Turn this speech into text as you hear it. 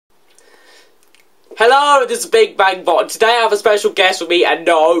Hello, this is Big Bang Bot. Today I have a special guest with me, and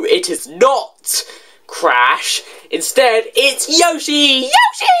no, it is not Crash. Instead, it's Yoshi!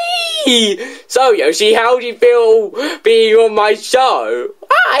 Yoshi! So, Yoshi, how do you feel being on my show?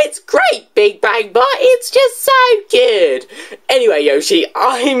 It's great, Big Bang Bot. It's just so good. Anyway, Yoshi,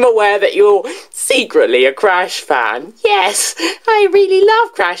 I'm aware that you're secretly a Crash fan. Yes, I really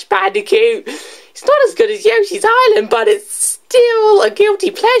love Crash Bandicoot. It's not as good as Yoshi's Island, but it's still a guilty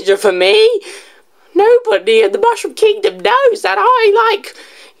pleasure for me. Nobody in the Mushroom Kingdom knows that I like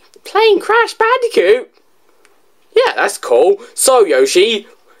playing Crash Bandicoot. Yeah, that's cool. So, Yoshi,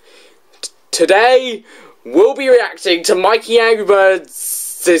 today we'll be reacting to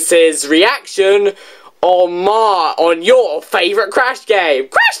MikeyAngryBirds' reaction on your favourite Crash game,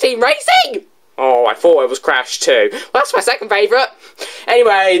 Crash Team Racing! Oh, I thought it was Crash 2. Well, that's my second favourite.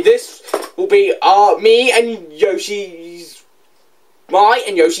 Anyway, this will be me and Yoshi's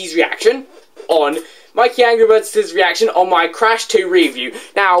reaction on MikeyAngryBirds' reaction on my Crash 2 review.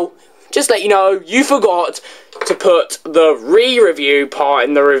 Now, just let you know, you forgot to put the re-review part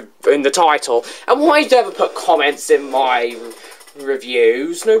in the title. And why do you ever put comments in my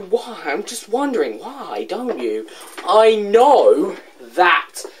reviews? No, why? I'm just wondering, why don't you? I know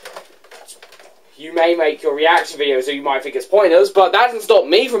that you may make your reaction video, so you might think it's pointless, but that doesn't stop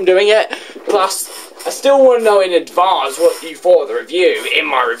me from doing it. Plus, I still want to know in advance what you thought of the review in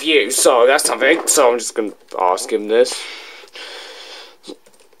my review, so that's something. So I'm just going to ask him this.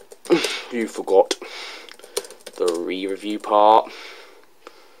 You forgot the re-review part.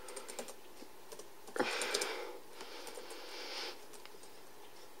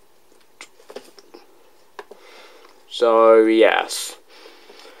 So, yes.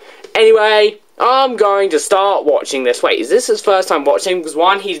 Anyway, I'm going to start watching this. Wait, is this his first time watching? Because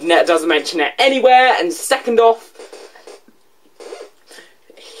one, he doesn't mention it anywhere, and second off,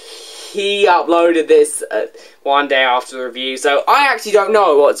 he uploaded this one day after the review, so I actually don't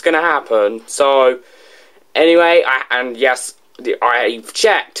know what's going to happen. So, anyway, yes, I've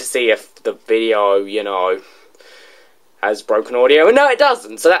checked to see if the video, you know, has broken audio, and no, it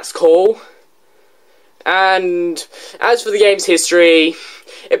doesn't, so that's cool. And as for the game's history,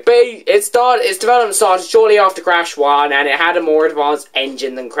 its development started shortly after Crash 1, and it had a more advanced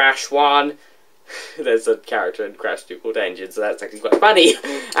engine than Crash 1. There's a character in Crash 2 called Engine, so that's actually quite funny.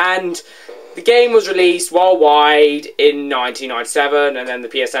 And the game was released worldwide in 1997, and then the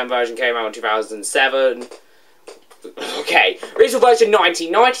PSN version came out in 2007. Okay, original version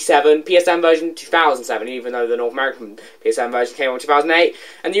 1997, PSN version 2007, even though the North American PSN version came out in 2008,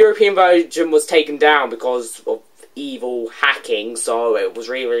 and the European version was taken down because of evil hacking, so it was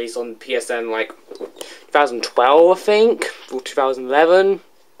re-released on PSN like 2012, I think, or 2011.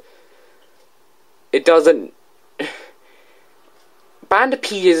 It doesn't...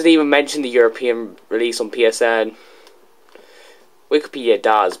 Bandipedia doesn't even mention the European release on PSN. Wikipedia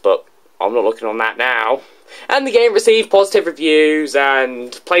does, but I'm not looking on that now. And the game received positive reviews, and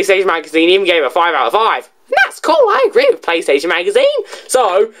PlayStation Magazine even gave it a 5 out of 5. And that's cool, I agree with PlayStation Magazine.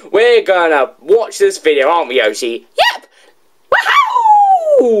 So, we're gonna watch this video, aren't we, Yoshi? Yep!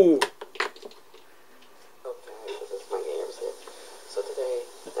 Woohoo! Okay, this is MikeyAngryBirds. So today,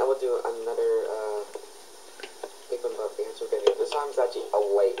 I will do another Big Bang Bot reaction video. This time is actually a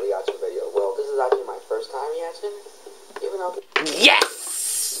late reaction video. Well, this is actually my first time reaction, even though...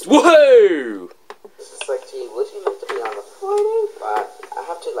 Yes! Woohoo! This is actually literally meant to be on a Friday, but I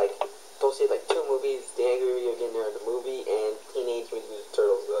have to go see two movies, The Angry Video Game Nerd, the movie, and Teenage Mutant Ninja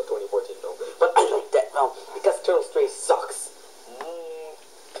Turtles 2014 film. But I like that film because Turtles 3 sucks.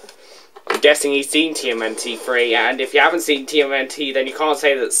 I'm guessing he's seen TMNT 3, and if you haven't seen TMNT, then you can't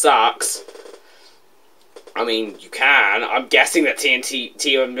say that it sucks. I mean, you can. I'm guessing that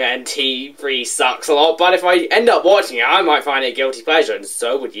TMNT 3 sucks a lot, but if I end up watching it, I might find it a guilty pleasure, and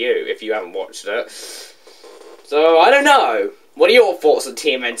so would you, if you haven't watched it. So, I don't know. What are your thoughts on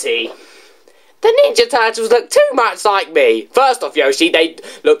TMNT? The Ninja Turtles look too much like me. First off, Yoshi, they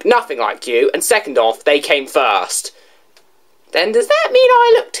look nothing like you, and second off, they came first. Then does that mean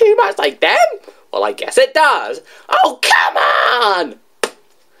I look too much like them? Well, I guess it does. Oh, come on!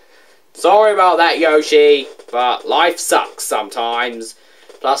 Sorry about that, Yoshi, but life sucks sometimes.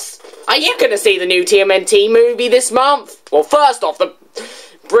 Plus, are you going to see the new TMNT movie this month? Well, first off, the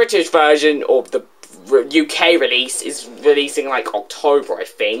British version, or the UK release, is releasing like October, I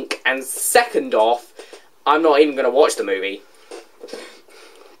think. And second off, I'm not even going to watch the movie.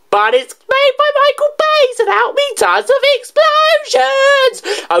 But it's made by Michael Bay, so that'll be tons of explosions!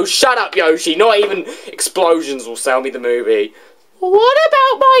 Oh, shut up, Yoshi. Not even explosions will sell me the movie. What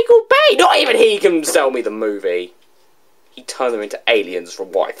about Michael Bay? Not even he can sell me the movie. he turned them into aliens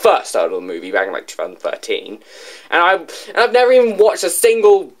from what I first heard of the movie back in like 2013. And I've never even watched a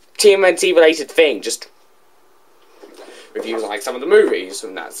single TMNT related thing, just reviews like some of the movies,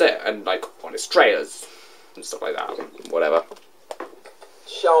 and that's it. And like honest trailers and stuff like that, whatever.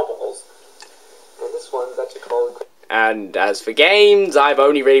 Shellballs. And this one's actually called... And as for games, I've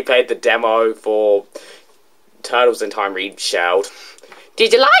only really played the demo for Turtles in Time Reshelled.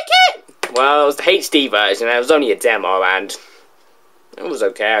 Did you like it? Well, it was the HD version, and it was only a demo, and it was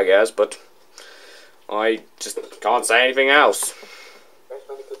okay, I guess, but I just can't say anything else. Crash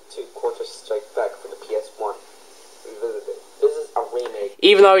Bandicoot 2 Quarter Strike Back for the PS1. Revisited. This is a remake.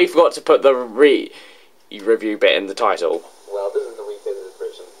 Even though he forgot to put the review bit in the title. Well, this is the revisited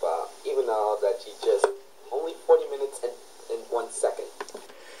version, but even though that you just... Only 40 minutes and 1 second.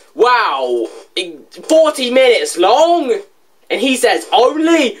 Wow! 40 minutes long? And he says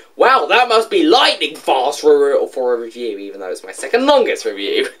only? Wow, that must be lightning fast for a review, even though it's my second longest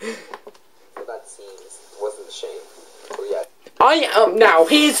review. Well, that seems wasn't a shame. So yeah. Now,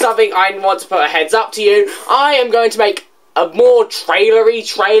 here's something I want to put a heads up to you. I am going to make a more trailery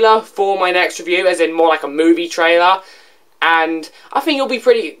trailer for my next review, as in more like a movie trailer. And I think it'll be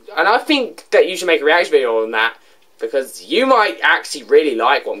pretty... And I think that you should make a reaction video on that, because you might actually really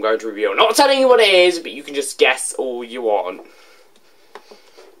like what I'm going to review. I'm not telling you what it is, but you can just guess all you want.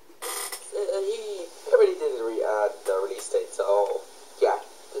 He already did the release date, so yeah.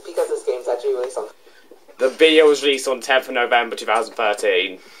 Because this game's actually released on... The video was released on 10th of November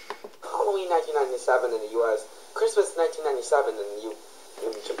 2013. Halloween 1997 in the US, Christmas 1997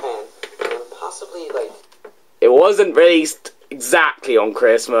 in Japan, and possibly like... It wasn't released exactly on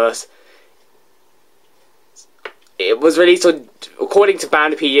Christmas. It was released on, according to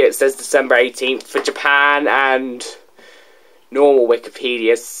Bandipedia, it says December 18th for Japan, and normal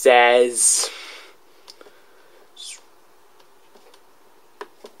Wikipedia says...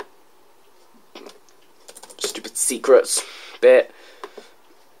 Stupid secrets bit.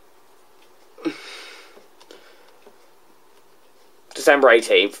 December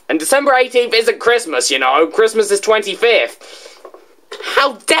 18th. And December 18th isn't Christmas, you know. Christmas is 25th.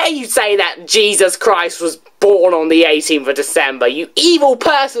 How dare you say that Jesus Christ was born on the 18th of December, you evil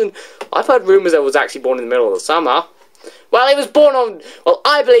person! I've heard rumours that it was actually born in the middle of the summer. Well, it was born on... Well,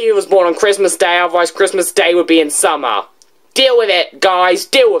 I believe it was born on Christmas Day, otherwise Christmas Day would be in summer. Deal with it, guys.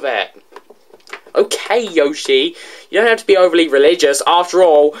 Deal with it. Okay, Yoshi. You don't have to be overly religious. After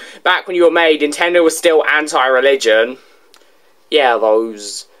all, back when you were made, Nintendo was still anti-religion. Yeah,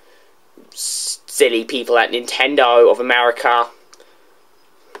 those silly people at Nintendo of America.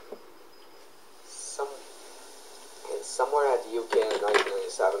 Somewhere at the UK in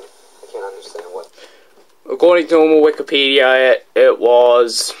 1997, I can't understand what. According to normal Wikipedia, it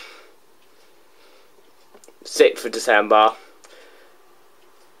was 6th of December.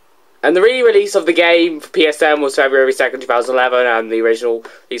 And the re-release of the game for PSN was February 2nd, 2011, and the original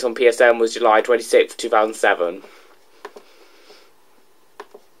release on PSN was July 26th, 2007.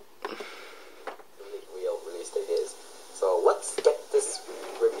 Real release date is. So let's get this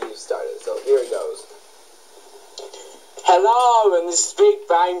review started. So here it goes. Hello, and this is Big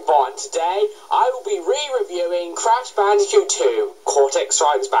Bang Bond. Today, I will be re-reviewing Crash Bandicoot 2, Cortex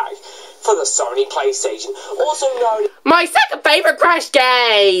Strikes Back, for the Sony PlayStation, also known My second favourite Crash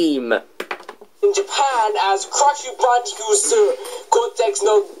game! in Japan as Crash Bandicoot Cortex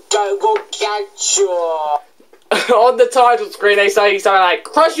no Gokyacho. On the title screen, they say something like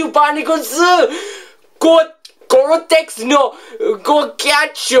Crash Bandicoot Cortex no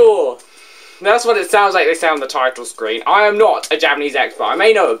Gokyacho. That's what it sounds like they say on the title screen. I am not a Japanese expert. I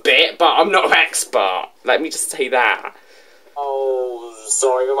may know a bit, but I'm not an expert. Let me just say that. Oh,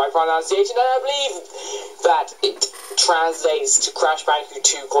 sorry for my pronunciation, and I believe that it translates to Crash Bandicoot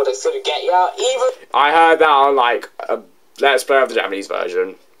 2 Cortex no Gokyacho, I heard that on, like, a Let's Play of the Japanese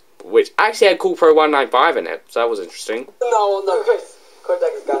version, which actually had Cool Pro 195 in it, so that was interesting. No.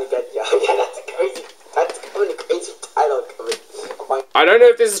 Cortex is gonna get ya. Yeah, that's a crazy title coming. I don't know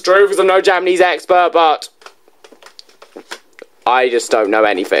if this is true because I'm no Japanese expert, but I just don't know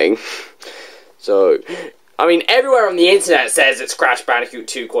anything. So, I mean, everywhere on the internet says it's Crash Bandicoot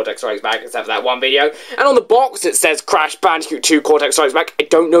 2 Cortex Strikes Back, except for that one video. And on the box it says Crash Bandicoot 2 Cortex Strikes Back. I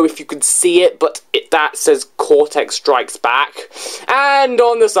don't know if you can see it, but that says Cortex Strikes Back. And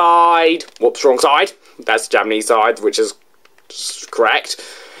on the side, whoops, wrong side. That's the Japanese side, which is correct.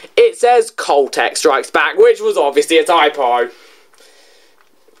 It says Cortex Strikes Back, which was obviously a typo.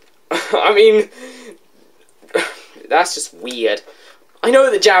 I mean, that's just weird. I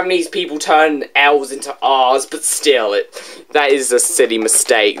know that Japanese people turn L's into R's, but still, that is a silly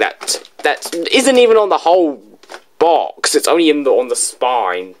mistake. That isn't even on the whole box. It's only on the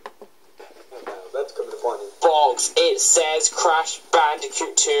spine. That's coming funny. Box, it says Crash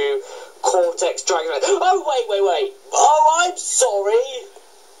Bandicoot 2 Cortex Dragon. Oh, wait. Oh, I'm sorry.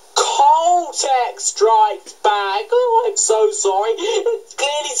 Cortex Strikes Back. Oh, I'm so sorry. It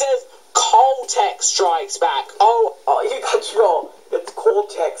clearly says Cortex Strikes Back. Oh, you got you all. It's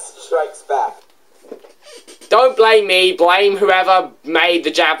Cortex Strikes Back. Don't blame me. Blame whoever made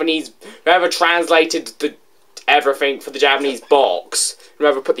the Japanese, whoever translated the everything for the Japanese box.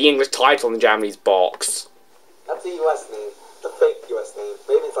 Whoever put the English title in the Japanese box. That's the US name. The fake US name.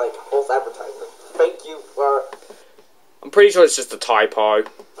 Maybe it's like false advertisement. Thank you for... I'm pretty sure it's just a typo.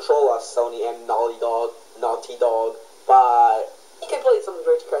 Troll us, Sony and Naughty Dog. But you can play some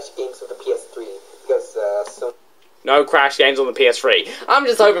Virtual Crash games with the PS3. Because, Sony... No Crash games on the PS3. I'm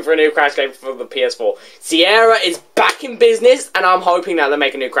just hoping for a new Crash game for the PS4. Sierra is back in business, and I'm hoping that they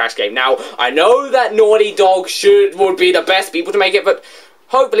make a new Crash game. Now, I know that Naughty Dog would be the best people to make it, but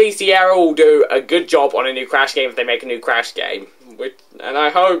hopefully Sierra will do a good job on a new Crash game if they make a new Crash game. And I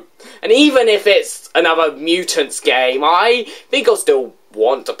hope... And even if it's another Mutants game, I think I'll still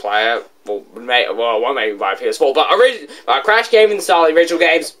want to play it. Well, I won't maybe buy a PS4, but a Crash game in the style of the original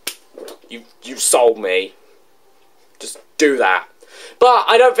games, you've sold me. Just do that. But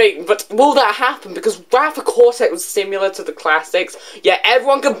I don't think... But will that happen? Because Wrath of Cortex was similar to the classics, yet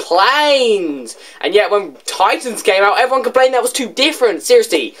everyone complained! And yet when Titans came out, everyone complained that was too different.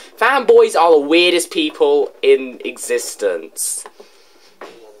 Seriously, fanboys are the weirdest people in existence.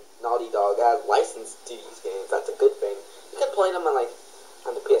 And Naughty Dog has licensed to these games. That's a good thing. You can play them on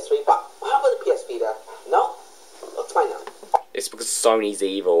the PS3, but how about the PS Vita? No? Let's find out. It's because Sony's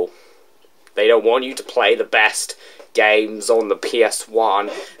evil. They don't want you to play the best games on the PS1.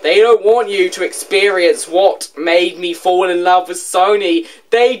 They don't want you to experience what made me fall in love with Sony.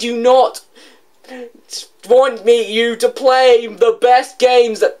 They do not want you to play the best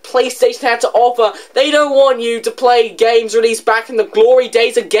games that PlayStation had to offer. They don't want you to play games released back in the glory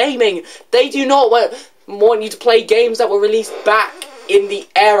days of gaming. They do not want you to play games that were released back in the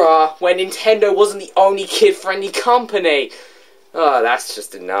era when Nintendo wasn't the only kid-friendly company. Oh, that's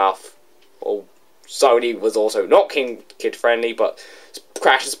just enough. Well, Sony was also not kid-friendly, but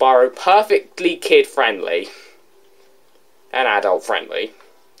Crash and Spyro perfectly kid-friendly. And adult-friendly.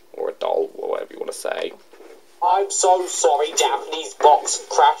 Or adult, or whatever you want to say. I'm so sorry, Japanese box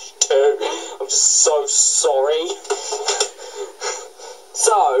Crash 2. I'm just so sorry.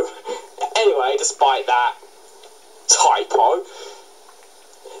 So, anyway, despite that typo,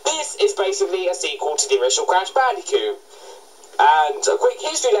 this is basically a sequel to the original Crash Bandicoot. And a quick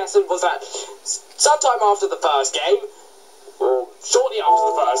history lesson was that sometime after the first game, or shortly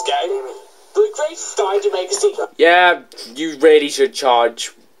after the first game, the creators decided to make a sequel. Yeah, you really should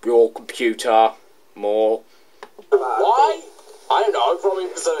charge your computer more. Why? I don't know, probably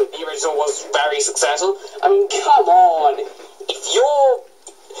because the original was very successful. I mean, come on! If your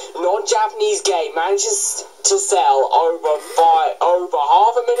non-Japanese game manages to sell over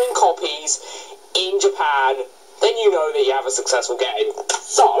 500,000 copies in Japan, then you know that you have a successful game.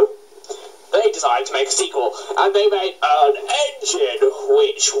 So, they decided to make a sequel, and they made an engine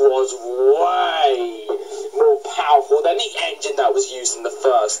which was way more powerful than the engine that was used in the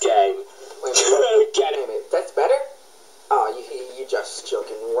first game. Wait a Get it? minute. That's better? Oh, you're just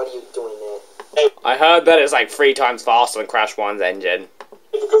joking. What are you doing there? I heard that it's like 3 times faster than Crash 1's engine.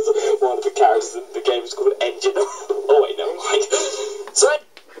 Because one of the characters in the game is called Engine. Oh wait, never mind. So,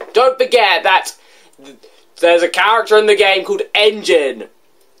 Don't forget that there's a character in the game called Engine.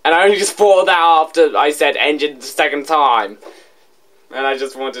 And I only just thought of that after I said Engine the second time. And I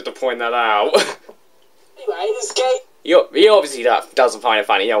just wanted to point that out. anyway, this game He obviously doesn't find it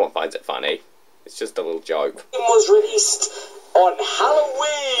funny. No one finds it funny. It's just a little joke. was released on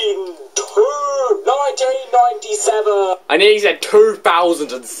Halloween 1997. I nearly said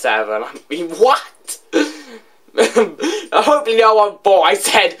 2007. I mean, what? Hopefully no one thought I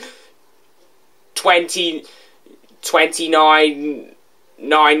said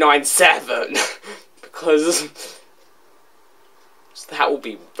 29997. Because that would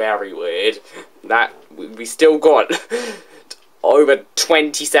be very weird. That we still got over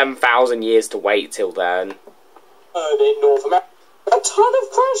 27,000 years to wait till then. In North America, a ton of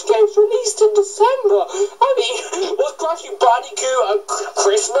Crash games released in December. I mean, was Crash Bandicoot a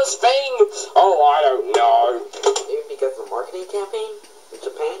Christmas thing? Oh, I don't know. Maybe because of the marketing campaign in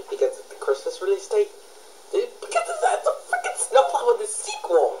Japan? Because of the Christmas release date? Because that's a freaking snowplow with the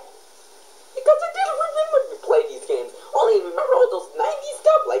sequel! Because I didn't remember to play these games. Only remember all those 90s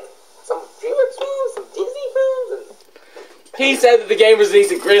stuff, like some DreamWorks films, some Disney films, and... he said that the game was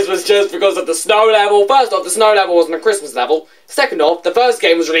released at Christmas just because of the snow level. First off, the snow level wasn't a Christmas level. Second off, the first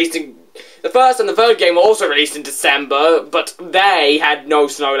game was released in... The first and the third game were also released in December, but they had no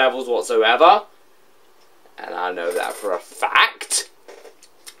snow levels whatsoever. And I know that for a fact.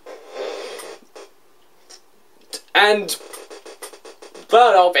 And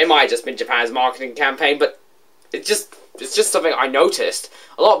third off, it might have just been Japan's marketing campaign, but it's just something I noticed.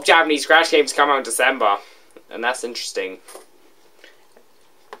 A lot of Japanese Crash games come out in December, and that's interesting.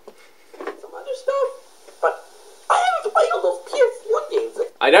 Some other stuff, but I haven't played all those PS1 games.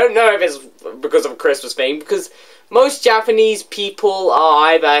 I don't know if it's because of a Christmas thing, because most Japanese people are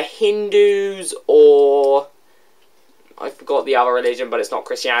either Hindus or... I forgot the other religion, but it's not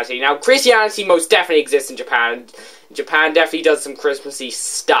Christianity. Now, Christianity most definitely exists in Japan. Japan definitely does some Christmassy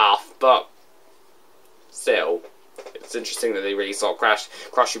stuff, but still, it's interesting that they really saw Crash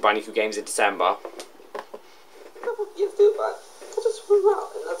Bandicoot games in December. Yes, dude, but I just flew out,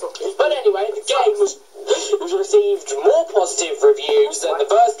 and that's okay. But anyway, the game was received more positive reviews than the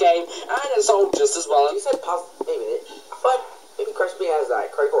first game, and it sold just as well. You said positive. Wait a minute. I thought maybe Crash B has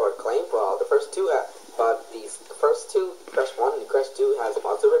critical acclaim for the first two, but the first two, Crash 1 and Crash 2, has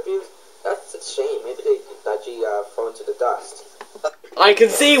positive reviews. That's a shame. Maybe they actually fall into the dust. I can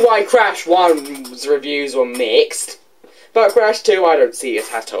see why Crash 1's reviews were mixed, but Crash 2 I don't see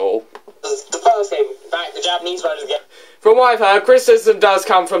it at all. The first game, in fact, the Japanese version again. From what I've heard, criticism does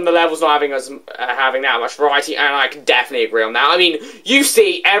come from the levels not having that much variety, and I can definitely agree on that. I mean, you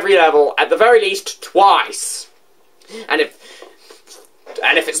see every level at the very least twice, and if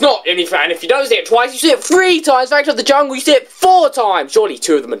you don't see it twice, you see it 3 times. Back to the Jungle, you see it 4 times. Surely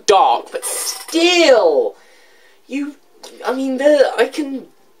 2 of them are dark, but still, I can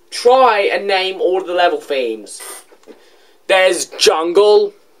try and name all of the level themes. There's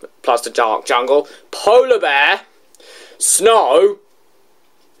jungle, plus the dark jungle, polar bear, snow,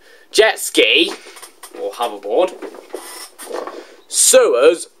 jet ski, or hoverboard,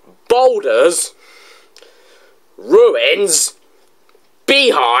 sewers, boulders, ruins,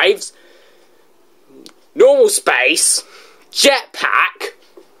 beehives, normal space, jetpack,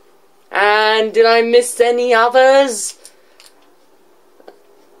 and did I miss any others?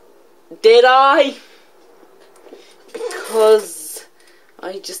 Did I? Because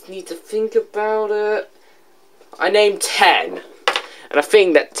I just need to think about it. I named 10, and I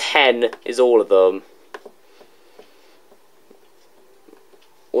think that 10 is all of them.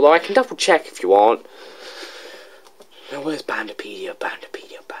 Although I can double check if you want. Now where's Bandipedia?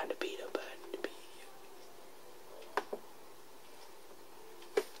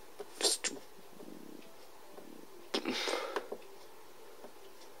 Just...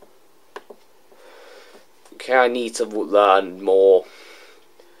 Okay, I need to learn more.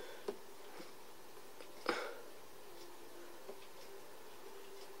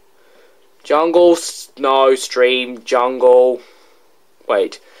 Jungle, snow, stream, jungle.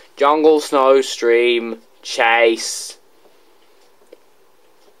 Wait. Jungle, snow, stream, chase,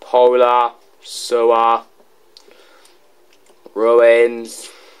 polar, sewer, ruins,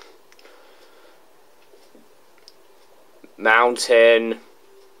 mountain,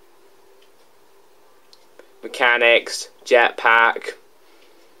 mechanics, jetpack.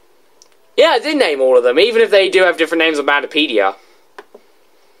 Yeah, I did name all of them, even if they do have different names on Bandipedia.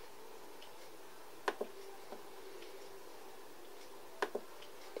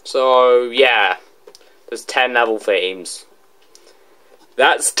 So, yeah, there's 10 level themes.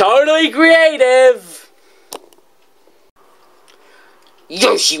 That's totally creative!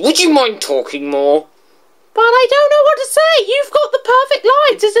 Yoshi, would you mind talking more? But I don't know what to say. You've got the perfect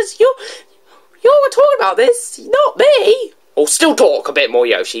lines. This is you were talking about this, not me. Or still talk a bit more,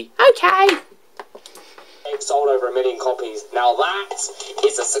 Yoshi. Okay. It sold over 1 million copies. Now that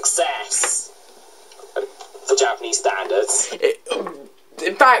is a success for Japanese standards.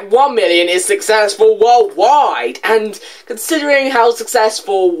 In fact, 1 million is successful worldwide, and considering how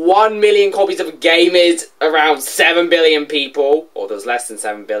successful 1 million copies of a game is around 7 billion people, or there's less than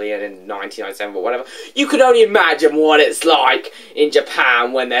 7 billion in 1997 or whatever, you can only imagine what it's like in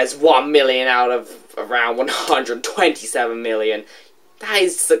Japan when there's 1 million out of around 127 million. That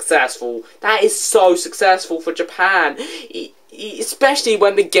is successful. That is so successful for Japan, especially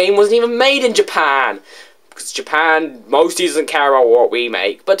when the game wasn't even made in Japan. Because Japan mostly doesn't care about what we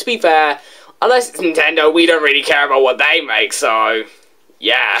make. But to be fair, unless it's Nintendo, we don't really care about what they make, so...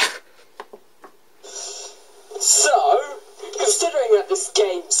 yeah. So, considering that this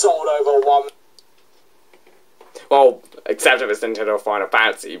game sold over 1... Well, except if it's Nintendo Final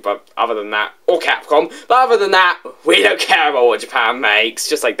Fantasy, but other than that... or Capcom, but other than that, we don't care about what Japan makes,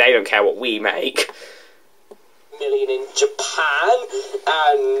 just like they don't care what we make. million in Japan,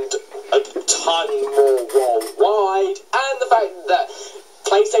 and a ton more worldwide, and the fact that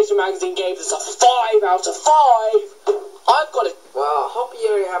PlayStation Magazine gave this a 5 out of 5, I've got it. Well, hope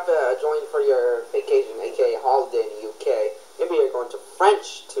you have joined for your vacation, aka holiday in the UK. Maybe you're going to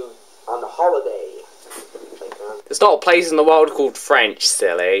French on the holiday. There's not a place in the world called French,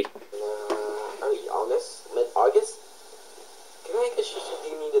 silly. Early August? Mid-August? Can I guess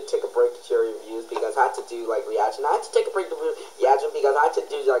you need to take a break to your reviews because I had to do like reaction. I had to take a break to reaction because I had to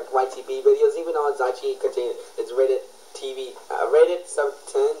do like YTV videos, even though it's actually contained. It's rated TV, rated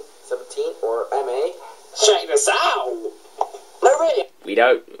 17 or MA. Check this out. No, really. We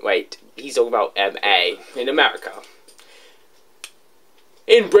don't. Wait. He's talking about MA in America.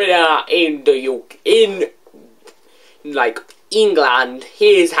 In Britain, in the UK, in like England,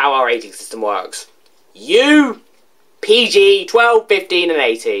 here's how our rating system works. PG, 12, 15 and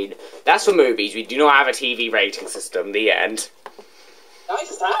 18. That's for movies. We do not have a TV rating system. The end. I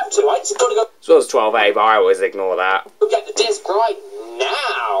just have to. I just gotta go. As well as 12A, but I always ignore that. Go get the disc right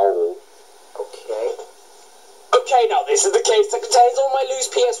now. Okay. Okay, now this is the case that contains all my loose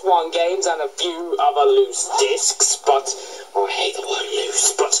PS1 games and a few other loose discs, but I hate the word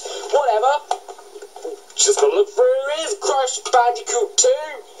loose, but whatever. Just gonna look through is Crash Bandicoot 2.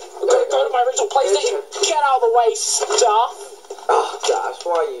 I'm gonna go to my original PlayStation. Get out of the way, stuff. Oh gosh,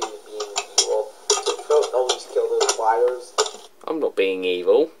 why are you being evil? Don't always kill those wires. I'm not being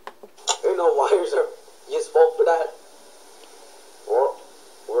evil. You know wires are useful for that. Or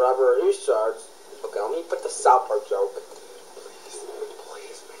wherever he starts. Okay, let me put the South Park joke.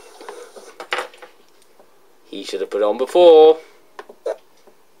 Please, man. He should have put it on before.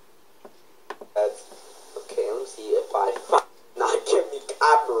 Okay, let me see if I find not give me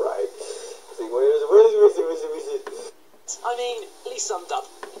copyright. Let's see, where's it? I mean, at least summed up.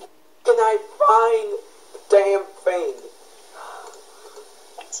 Can I find the damn thing?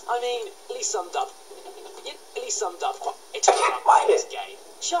 I mean, at least summed up. At least summed up. I can't find it. Game.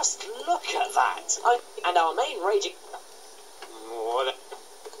 Just look at that. And our main raging. What?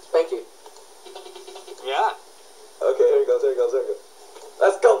 Thank you. Yeah. Okay, here he goes.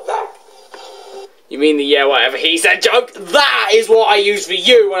 Let's go back. You mean the yeah, whatever he said joke? That is what I use for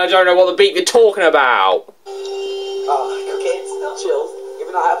you when I don't know what the beat you're talking about. Okay, it's still chills.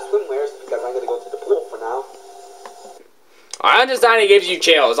 Even though I have swimwears because I'm gonna go to the pool for now. I understand it gives you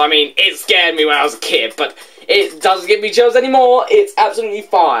chills. I mean, it scared me when I was a kid, but it doesn't give me chills anymore. It's absolutely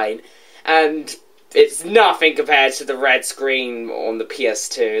fine. And it's nothing compared to the red screen on the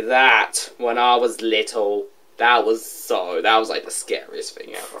PS2. That, when I was little, that was like the scariest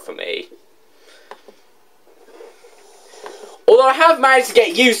thing ever for me. Although I have managed to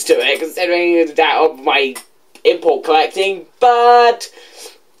get used to it, considering that of my import collecting, but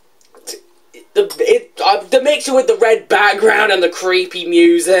the mixture with the red background and the creepy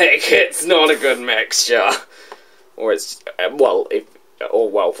music, it's not a good mixture. Or it's, well,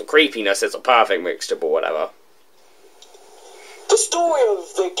 for creepiness, it's a perfect mixture, but whatever. The story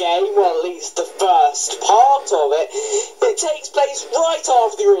of the game, well, at least the first part of it, it takes place right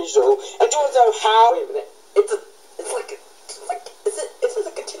after the original. And do you want to know how? Wait a minute. Is this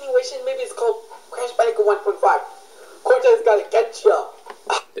a continuation? Maybe it's called Crash Bandicoot 1.5. Cortez gotta get you.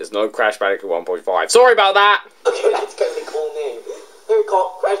 There's no Crash Bandicoot 1.5. Sorry about that! Okay, that's kind of a cool name. Here we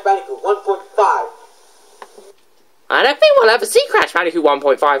call Crash Bandicoot 1.5. I don't think we'll ever see Crash Bandicoot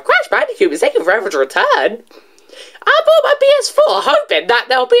 1.5. Crash Bandicoot is taking forever to return. I bought my PS4 hoping that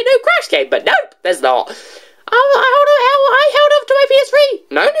there'll be a new Crash game, but nope, there's not. I held up to my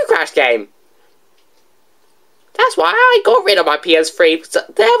PS3. No new Crash game. That's why I got rid of my PS3, because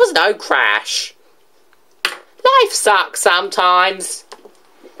there was no Crash. Life sucks sometimes.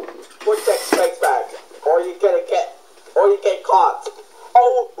 Vortex strikes back, or you get caught.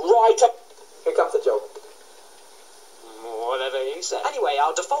 Oh, right up. Here comes the joke. Whatever you say. Anyway,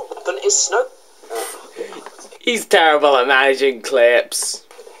 our default weapon is snow. He's terrible at managing clips.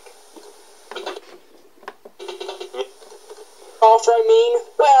 After I mean,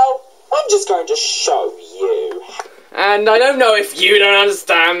 well, I'm just going to show you. And I don't know if you don't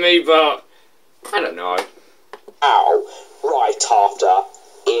understand me, but I don't know. How right after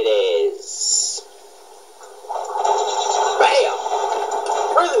it is. Bam!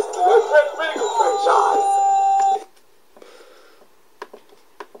 For this Crash Bandicoot franchise.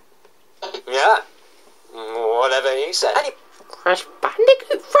 Yeah. Whatever you say. Crash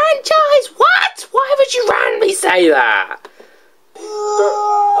Bandicoot franchise? What? Why would you randomly say that?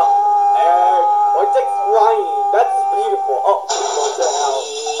 Vortex flying. That's beautiful. Oh, what the hell?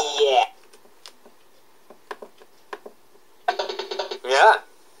 Yeah.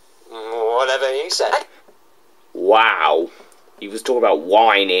 Whatever you say. wow. He was talking about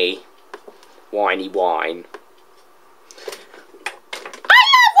whiny. Whiny wine. I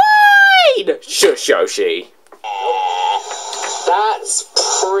love wine! Shush, Yoshi. That's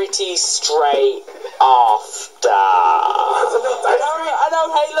pretty straight after. I know,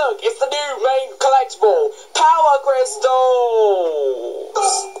 hey look, it's the new main collectible, Power Crystals!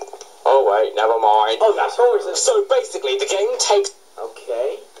 Oh wait, never mind. Oh gosh, what was this? So basically, the game takes...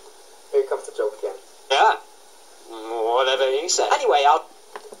 Okay. Here comes the joke again. Yeah. Whatever you say. Anyway, I'll...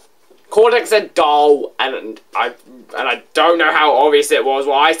 Cortex said dull, and I don't know how obvious it was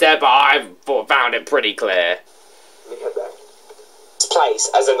what I said, but I found it pretty clear. Let me head back. Place,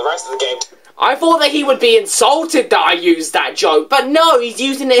 as in the rest of the game. I thought that he would be insulted that I used that joke, but no, he's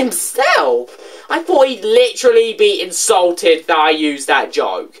using it himself. I thought he'd literally be insulted that I used that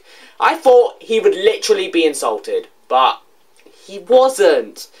joke. I thought he would literally be insulted, but he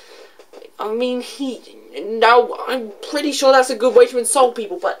wasn't. I mean, no, I'm pretty sure that's a good way to insult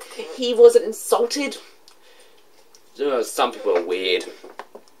people, but he wasn't insulted. Some people are weird.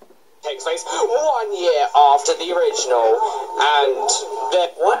 Takes place 1 year after the original, and then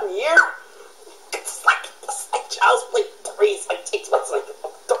 1 year? It's like Child's Play 3. It's like takes what's like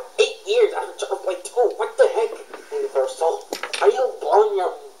 8 years after Child's Play 2. What the heck, Universal? Are you blowing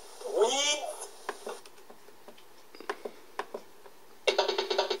your weed?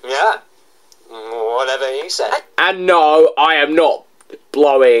 yeah, whatever you say. And no, I am not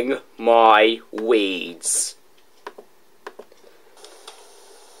blowing my weeds.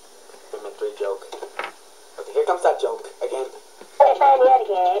 Joke. Okay, here comes that joke again.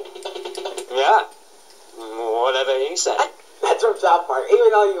 Yeah, whatever you say. That's from South Park. Even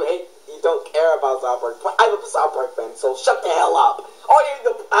though you don't care about South Park, but I'm a South Park fan, so shut the hell up. All you need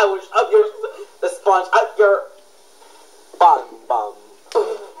to polish up the sponge up your bum.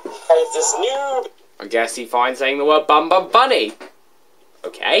 There's this new I guess he finds saying the word bum bunny.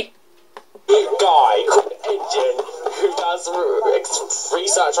 Okay. guy called Engine who does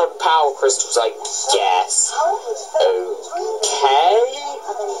research on power crystals, I guess. Okay.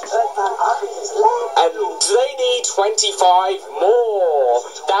 And they need 25 more.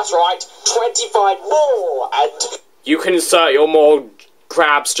 That's right, 25 more. And You can insert your more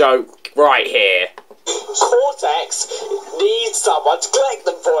crabs joke right here. Cortex needs someone to collect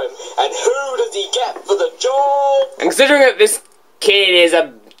them for him. And who does he get for the job? And considering that this kid is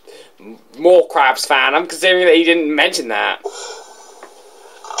a more crabs fan, I'm considering that he didn't mention that.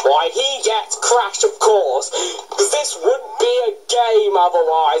 Why, he gets Crash, of course, because this wouldn't be a game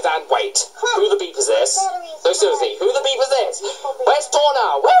otherwise. And wait, who the beep is this? No, seriously, who the beep is this? Where's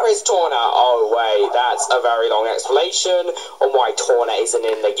Torna? Where is Torna? Oh, wait, that's a very long explanation on why Torna isn't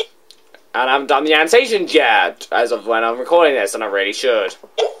in the game. And I haven't done the annotations yet, as of when I'm recording this, and I really should.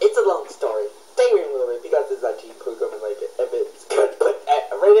 Yeah, it's a long story. Stay with me a little bit because this is actually programming like it. If it's good, but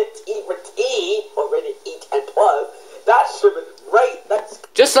rated E for T or rated E10 plus, that should be right. That's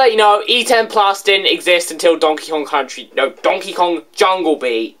Just so you know, E10 Plus didn't exist until Donkey Kong Jungle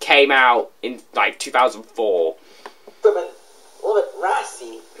Beat came out in like 2004. should been a little bit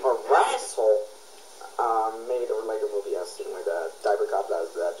rassy or rassle. Maybe there was like a movie I've seen like a diaper cop that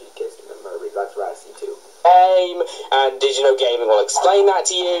was actually kissing the Murray. That's rassy too. Game, and Did You Know Gaming will explain that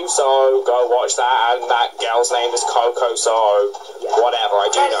to you, so go watch that. And that girl's name is Coco, so Yeah. whatever, I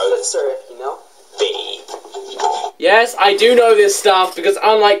do know this. Sister, if you know. B. Yes, I do know this stuff because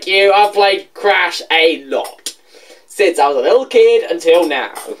unlike you, I've played Crash a lot. Since I was a little kid until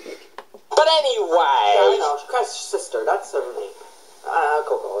now. But anyway, Yeah, no, Crash's sister. That's her name.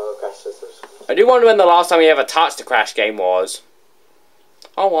 Coco, Crash's sisters. I do wonder when the last time we ever touched a Crash game was.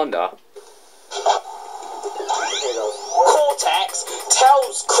 I wonder. Here goes. Cortex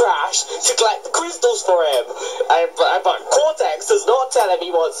tells Crash to collect the crystals for him, but Cortex does not tell him he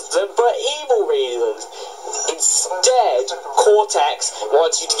wants them for evil reasons. Instead, Cortex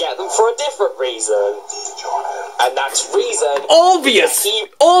wants you to get them for a different reason, and that reason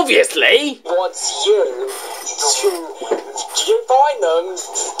Obviously! wants you to find them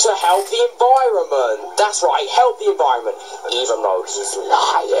to help the environment. That's right, help the environment, even though he's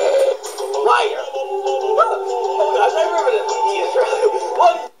lying. Liar. Oh gosh, I remember this.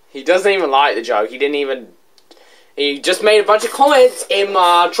 What? He doesn't even like the joke. He just made a bunch of comments in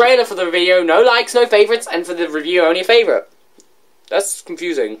my trailer for the video. No likes, no favorites, and for the review, only a favorite. That's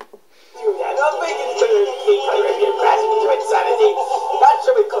confusing. Not making Caribbean Crash into insanity. That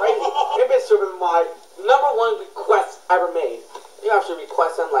should be crazy. Maybe it should be my #1 request ever made. You have to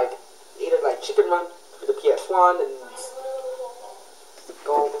request on like either like Chicken Run for the PS1 and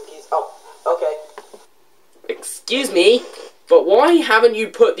go monkeys. Oh, okay. Excuse me. But why haven't you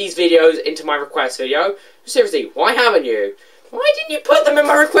put these videos into my request video? Seriously, why haven't you? Why didn't you put them in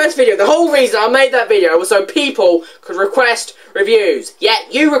my request video? The whole reason I made that video was so people could request reviews.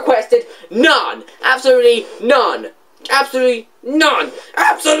 Yet you requested none. Absolutely none. Absolutely none.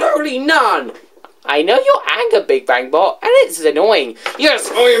 Absolutely none. I know your anger, Big Bang Bot, and it's annoying. Yes,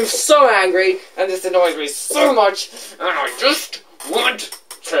 I am so angry, and this annoys me so much, and I just want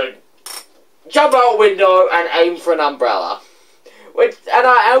to jump out a window and aim for an umbrella.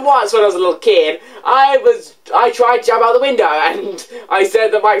 And once when I was a little kid, I tried to jump out the window, and I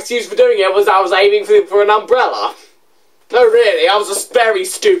said that my excuse for doing it was I was aiming for an umbrella. No, really, I was a very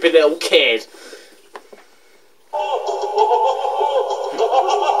stupid little kid.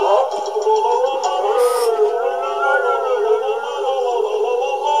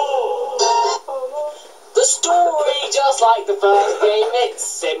 The story, just like the first game, it's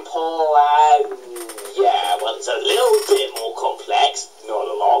simple and yeah, well, it's a little bit more complex. Not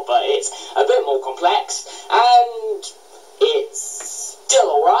a lot, but it's a bit more complex, and it's still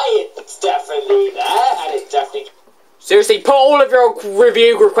alright. It's definitely there, and it's definitely... Seriously, put all of your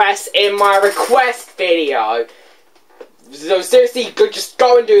review requests in my request video. So seriously, just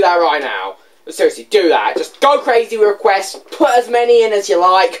go and do that right now. Seriously, do that. Just go crazy with requests. Put as many in as you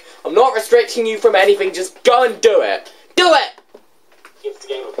like. I'm not restricting you from anything. Just go and do it. Do it! Give the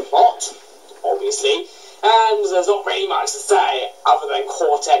game a plot, obviously, and there's not really much to say other than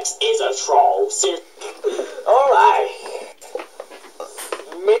Cortex is a troll. Alright.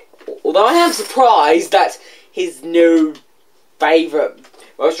 Although I am surprised that his new favourite,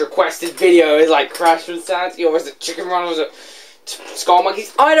 most requested video is like Crash Bandicoot, or was it Chicken Run, or was it Skull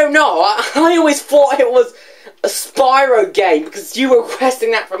Monkeys? I don't know. I always thought it was a Spyro game because you were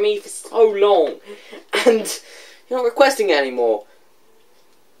requesting that from me for so long, and you're not requesting it anymore.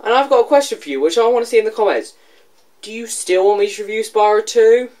 And I've got a question for you, which I want to see in the comments. Do you still want me to review Spyro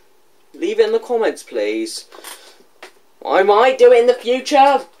 2? Leave it in the comments, please. I might do it in the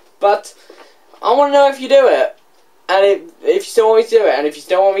future, but I want to know if you do it. And if you still want me to do it. And if you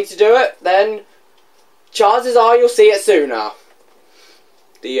still want me to do it, then chances are you'll see it sooner.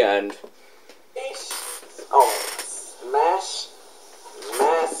 The end. Oh, Smash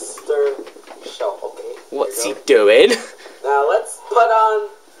Master Show. Okay. What's he doing? Now let's put on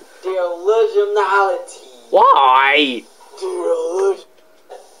the illusionality. Why? The illusion.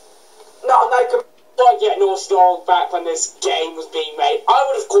 No, not. Don't get nostalgic back when this game was being made. I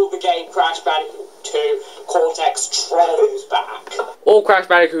would have called the game Crash Bandicoot 2 Cortex Trolls Back. Or Crash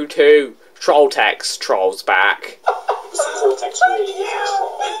Bandicoot 2 Trolltex Trolls Back. Cortex really is a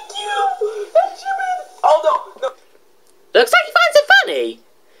troll. Thank you. Oh no. Looks like he finds it funny.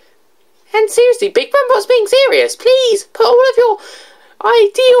 And seriously, Big Grandpa's being serious. Please put all of your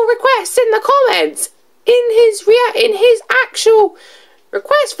ideal requests in the comments. In his actual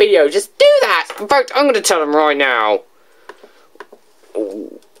request video. Just do that. In fact, I'm going to tell him right now.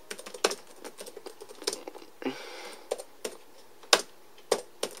 Ooh.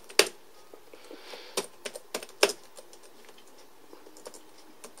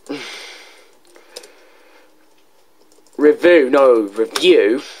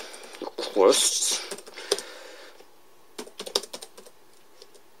 Review requests.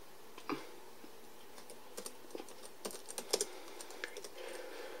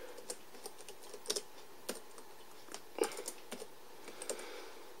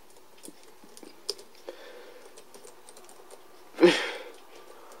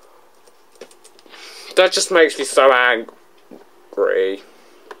 That just makes me so angry.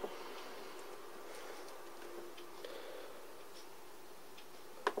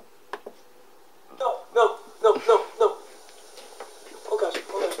 No. Oh gosh.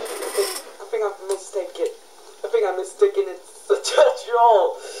 I think I'm mistaken. It's a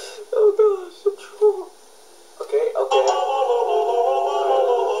troll. Oh gosh, a troll. Okay. Oh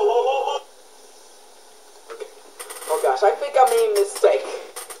gosh, I think I made a mistake.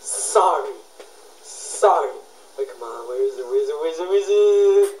 Sorry. Wait, come on, where is it?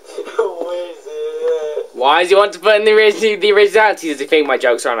 Why does he want to put in the originality? Does he think my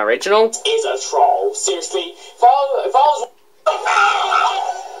jokes are unoriginal? Is a troll. Seriously, if I was...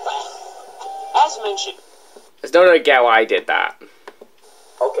 As mentioned... I still don't get why I did that.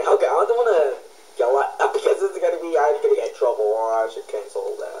 Okay, I don't wanna yell at because it's gonna be either gonna get in trouble or I should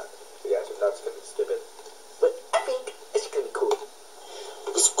cancel that. Yeah, so that's gonna be stupid. But I think it's gonna be cool.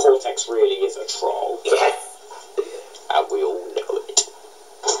 Because Cortex really is a troll. Yes! And we all know it.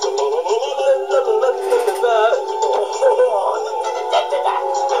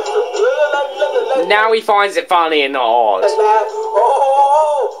 Now he finds it funny and not odd.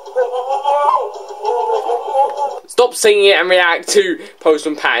 Stop Stop singing it and react to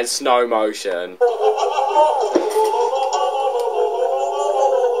Postman Pat in slow motion.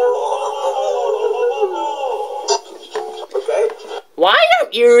 Okay. Why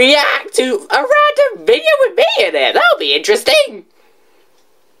don't you react to a random video with me in it? That'll be interesting.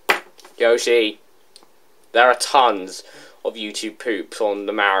 Yoshi, there are tons of YouTube poops on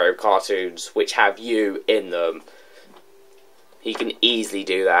the Mario cartoons which have you in them. He can easily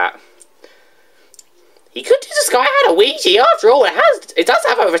do that. He could do the Sky Had a Ouija. After all, it does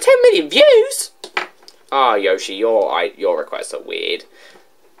have over 10 million views. Ah, Yoshi, your requests are weird.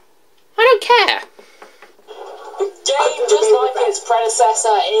 I don't care. The game, just like its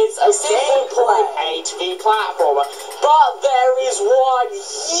predecessor, is a single point A-to-B platformer, but there is one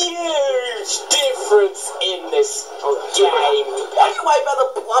huge difference in this game. Anyway,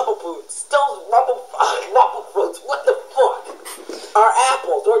 about the rubber fruits, those rubber fruits, what the fuck? Are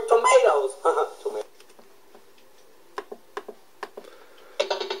apples or tomatoes? Tomatoes.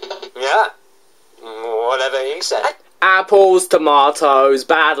 Yeah, whatever he said. Apples, tomatoes,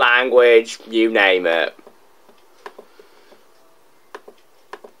 bad language, you name it.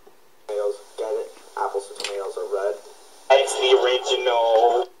 Tomatoes, get it? Apples and tomatoes are red. It's the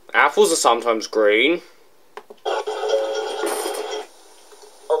original. Apples are sometimes green.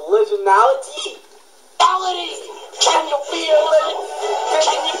 Originality? Can you feel it?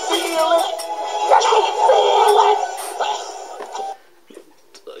 Can you feel it? Can you feel it?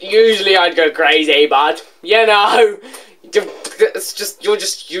 Usually I'd go crazy, but you know, it's just it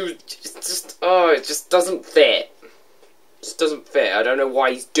just doesn't fit. It just doesn't fit. I don't know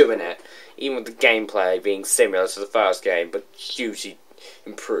why he's doing it, even with the gameplay being similar to the first game, but hugely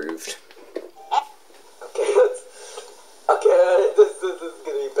improved. Okay, this is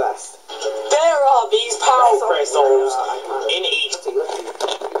gonna be best. There are these power crystals in each. Let's see.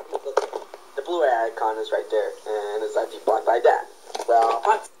 Look, the blue icon is right there, and it's actually blocked by that. Well,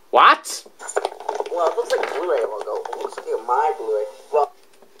 What? Well, it looks like a Blu-ray logo. It looks like my Blu-ray. Well,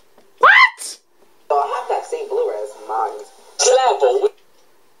 What? I have that same Blu-ray as mine. Level.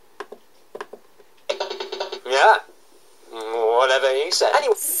 Yeah, whatever he said.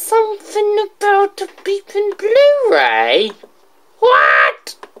 Anyway, Something about a beeping Blu-ray?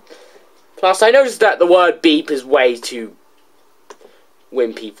 What? Plus, I noticed that the word beep is way too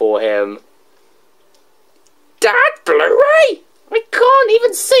wimpy for him. That Blu-ray? I can't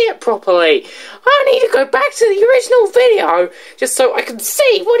even see it properly. I need to go back to the original video just so I can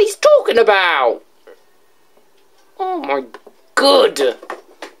see what he's talking about. Oh my god.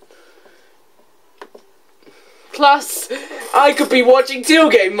 Plus, I could be watching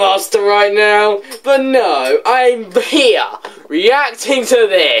Tailgate Master right now, but no, I'm here reacting to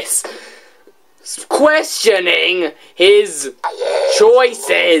this, questioning his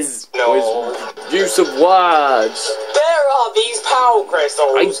choices, his use of words. There are these power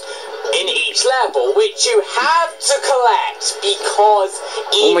crystals in each level which you have to collect because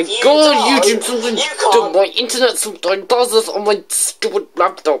Oh my if god, you don't, YouTube, something you can't. my internet sometimes does this on my stupid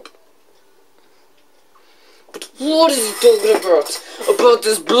laptop. But what is he talking about? About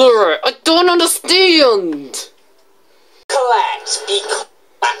this Blu-ray? I don't understand! Collect because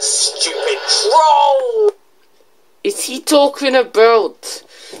that stupid troll. Is he talking about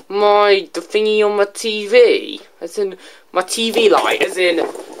the thingy on my TV? As in, my TV light, as in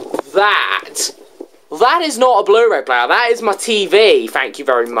that. That is not a Blu-ray player, that is my TV, thank you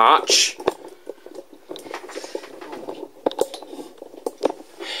very much.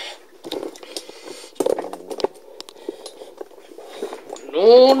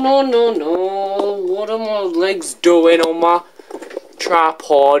 No. What are my legs doing on my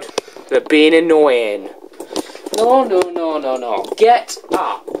tripod? They're being annoying. No. Get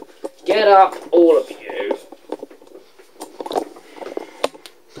up. Get up, all of you.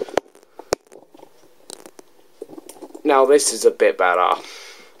 Now this is a bit better.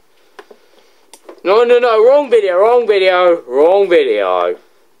 No. Wrong video.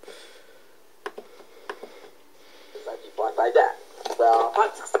 it's actually blocked by that. Well,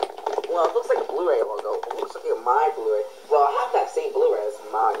 it looks like a Blu-ray logo. It looks like my Blu-ray. Well, I have that same Blu-ray as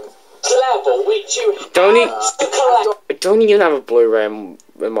mine. Level which you have Don't to collect I don't even have a Blu-ray in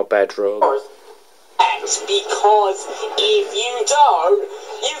my bedroom. because if you don't,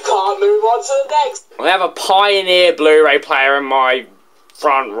 you can't move on to the next I have a Pioneer Blu-ray player in my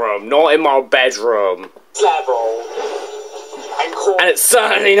front room, not in my bedroom. level. And it's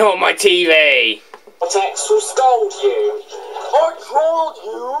certainly not my TV. Cortex will scold you. Or trolled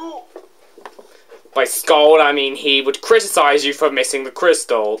you! By scold, I mean he would criticize you for missing the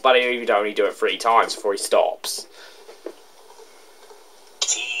crystal, but he would only do it 3 times before he stops.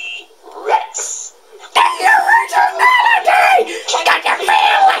 T-Rex. The original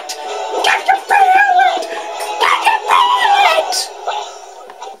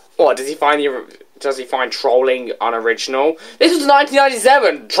he find trolling unoriginal? This was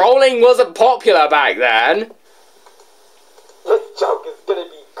 1997. Trolling wasn't popular back then. This joke is gonna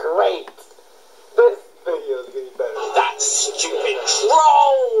be great. This video is gonna be better. That stupid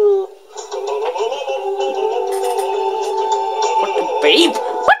troll! What the beep?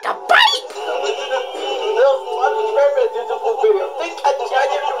 What the beep? Those unexperimental videos. Think I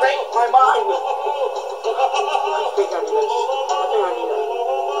need to rank my mind. I think I need to.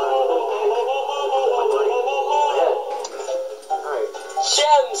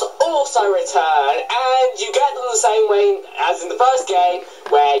 Gems also return, and you get them the same way as in the first game,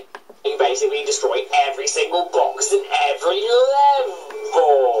 where you basically destroy every single box in every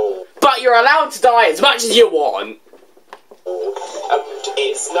level. But you're allowed to die as much as you want.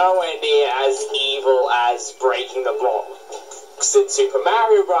 It's nowhere near as evil as breaking the blocks in Super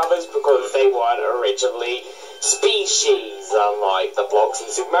Mario Brothers because they weren't originally species, unlike the blocks in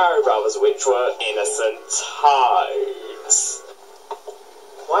Super Mario Brothers, which were innocent toads.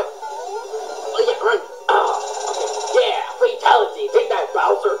 What? Oh, yeah, run. Yeah, fatality. Take that,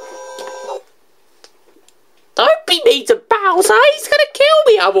 Bowser. Don't be mean to Bowser. He's gonna kill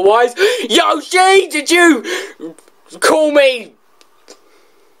me otherwise. Yoshi, did you call me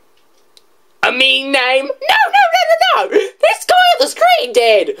a mean name? No. This guy on the screen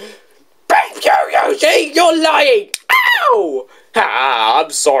did. Thank you, Yoshi. You're lying. Ow!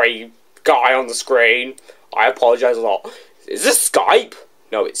 I'm sorry, guy on the screen. I apologize a lot. Is this Skype?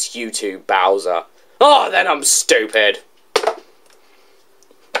 No, it's YouTube, Bowser. Oh, then I'm stupid.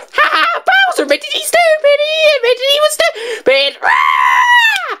 Ha! Bowser admitted he's stupid! He admitted he was stupid!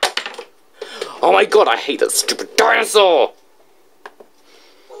 Ah! Oh my god, I hate that stupid dinosaur!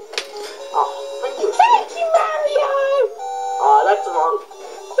 Thank you, Mario! That's wrong.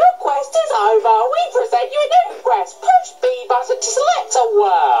 The quest is over. We present you a new quest. Push B button to select a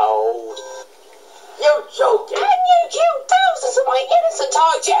world. You're joking. Can you kill thousands of my innocent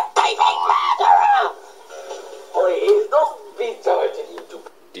toads, you baby murderer? Please, don't be touching YouTube.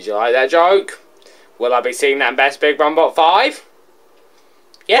 Did you like that joke? Will I be seeing that in Best Big Brambot 5?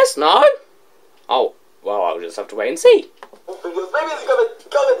 Yes, no? Oh, well, I'll just have to wait and see. Because maybe it's coming,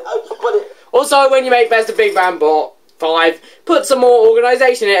 put it. Also, when you make Best of Big Brambot 5, put some more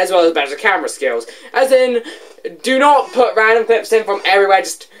organisation in it as well as better camera skills. As in, do not put random clips in from everywhere,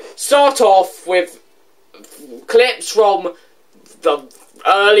 just start off with clips from the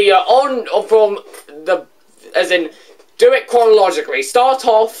earlier on, or from the, as in, do it chronologically. Start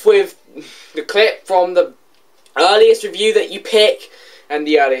off with the clip from the earliest review that you pick, and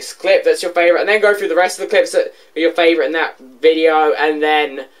the earliest clip that's your favourite, and then go through the rest of the clips that are your favourite in that video, and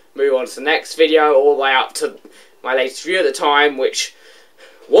then move on to the next video, all the way up to my latest review at the time, which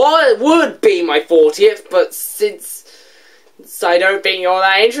would be my 40th, but since I don't think you're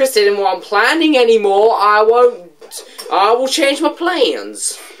that interested in what I'm planning anymore, I will change my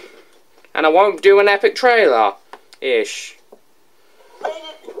plans. And I won't do an epic trailer-ish.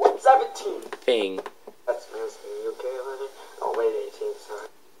 Rated 17. Thing. That's asking you, okay, Leonard? Oh, wait, 18, sorry.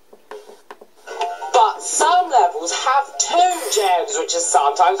 But some levels have 2 gems, which is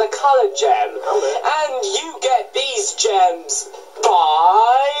sometimes a coloured gem. And you get these gems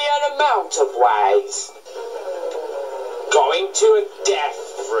by an amount of ways. Going to a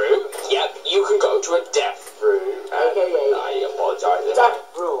death room. Yep, you can go to a death room. AKA I apologise.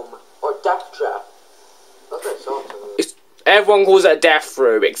 death room or death trap. That's what I saw to me. Everyone calls it a death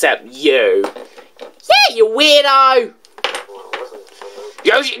room except you. Yeah, you weirdo!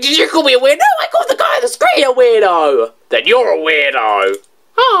 Yoshi, did you call me a weirdo? No, I called the guy on the screen a weirdo! Then you're a weirdo!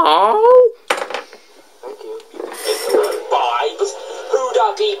 Oh. Thank you. Vibes. Who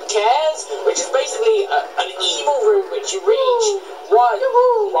da beep cares? Which is basically an evil room which you reach while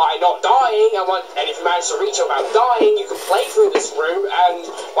not dying, and if you manage to reach it without dying, you can play through this room, and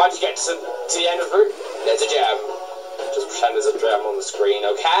once you get to the end of the room, there's a gem. Just pretend there's a gem on the screen,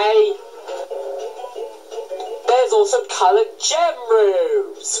 okay? There's also coloured gem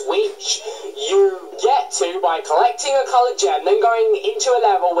rooms, which you get to by collecting a coloured gem, then going into a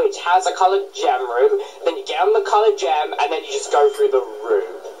level which has a coloured gem room, then you get on the coloured gem, and then you just go through the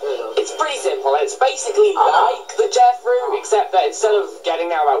room. It's pretty simple. It's basically like the death room, except that instead of getting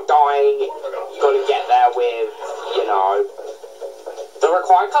there without dying, you got to get there with, you know, the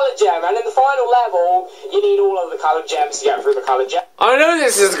required coloured gem. And in the final level, you need all of the coloured gems to get through the coloured gem. I know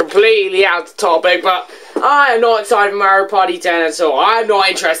this is completely out of topic, but I am not excited for Mario Party 10 at all. I'm not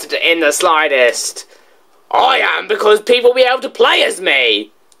interested in the slightest. I am, because people will be able to play as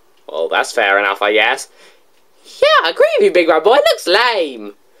me. Well, that's fair enough, I guess. Yeah, I agree with you, Big Red Boy. It looks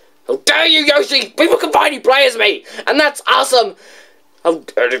lame. How dare you, Yoshi! People can finally play as me! And that's awesome! Oh,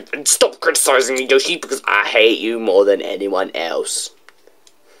 and stop criticizing me, Yoshi, because I hate you more than anyone else.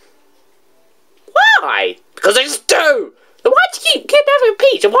 Why? Because I just do! Then why do you keep kidnapping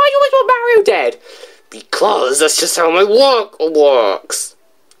Peach? And why do you always want Mario dead? Because that's just how my work works.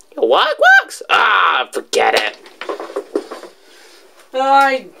 Your work works? Ah, forget it.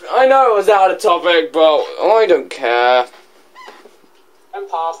 I know it was out of topic, but I don't care. And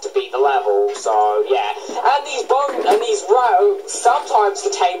path to beat the level, so yeah. And these rows sometimes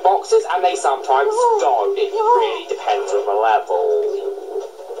contain boxes and they sometimes don't. It really depends on the level.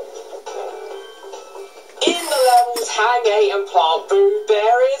 In the levels Hang 8 and Plant Food,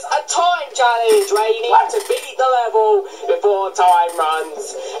 there is a time challenge where you need to beat the level before time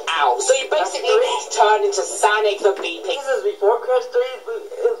runs out. So you basically need to turn into Sonic the Beeping. This is before Crash 3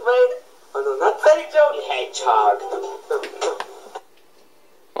 is made. Oh no, not Sonic Joke. Hedgehog.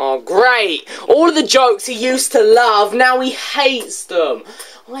 Oh, great! All of the jokes he used to love, now he hates them.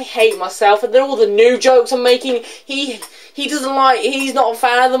 I hate myself, and then all the new jokes I'm making, he doesn't like, he's not a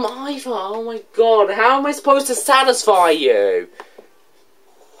fan of them either. Oh my god, how am I supposed to satisfy you?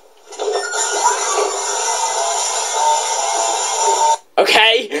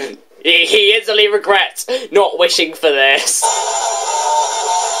 Okay, he instantly regrets not wishing for this.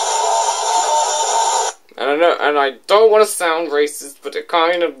 And I don't want to sound racist, but it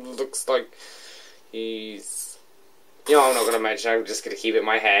kind of looks like he's... You know, I'm not going to mention, I'm just going to keep it in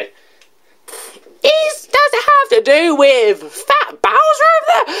my head. Does it have to do with Fat Bowser over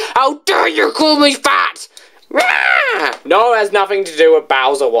there? How dare you call me fat? Rah! No, it has nothing to do with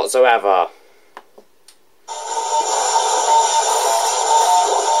Bowser whatsoever.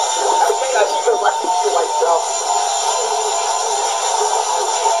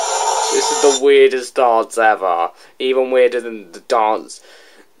 This is the weirdest dance ever. Even weirder than the dance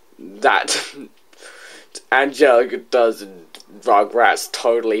that Angelica does in Rugrats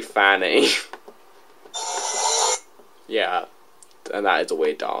Totally Fanny. Yeah, and that is a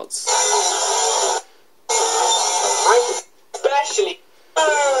weird dance. Especially.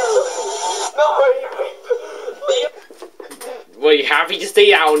 Were you happy to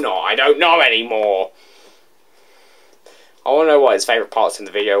see that or not? I don't know anymore. I want to know what his favourite parts in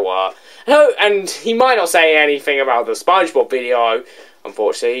the video were. Oh, and he might not say anything about the SpongeBob video,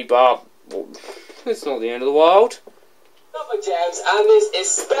 unfortunately, but well, it's not the end of the world. Other gems, and this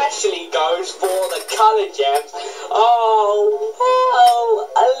especially goes for the colour gems. Oh, well,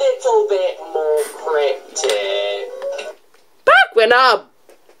 a little bit more cryptic. Back when I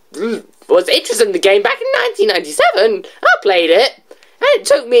was interested in the game back in 1997, I played it, and it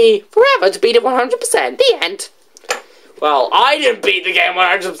took me forever to beat it 100%. The end. Well, I didn't beat the game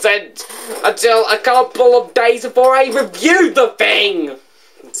 100% until a couple of days before I reviewed the thing.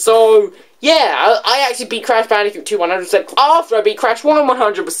 So, yeah, I actually beat Crash Bandicoot 2 100% after I beat Crash 1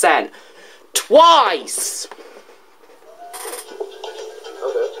 100%. Twice!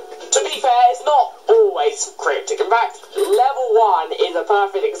 Okay. To be fair, it's not always cryptic. In fact, level 1 is a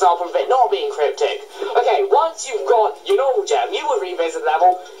perfect example of it not being cryptic. Okay, once you've got your normal gem, you would revisit the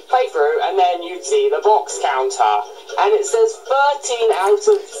level, play through, and then you'd see the box counter. And it says 13 out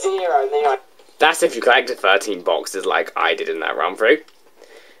of 0. And then you're like, that's if you collected 13 boxes like I did in that run through.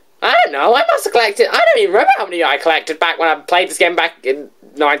 I don't know, I must have collected, I don't even remember how many I collected back when I played this game back in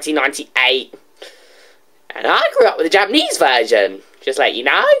 1998. And I grew up with the Japanese version, just let you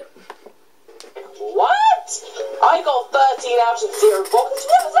know. what? I got 13 out of 0 boxes?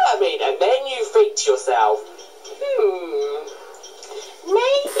 What does that mean? And then you think to yourself,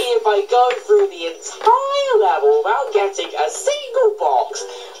 maybe if I go through the entire level without getting a single box,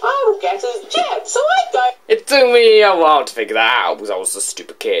 I will get a gem. So I go... It took me a while to figure that out because I was a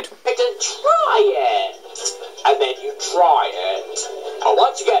stupid kid. to try it. And then you try it. And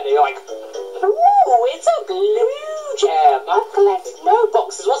once you get it, you're like, ooh, it's a blue gem. I've collected no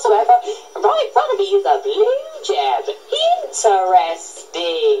boxes whatsoever. And right in front of me is a blue gem.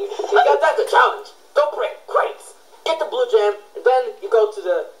 Interesting. That's a challenge. Don't break crates. Get the blue gem, and then you go to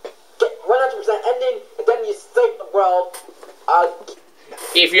the get 100% ending, and then you save the world.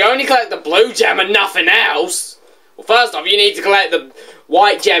 If you only collect the blue gem and nothing else, well, first off, you need to collect the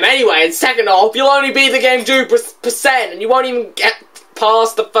white gem anyway, and second off, you'll only beat the game 2%, and you won't even get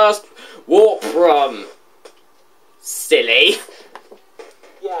past the first warp run. Silly.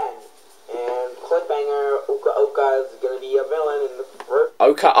 Yeah, and cliffhanger, Oka is gonna be a villain in the first.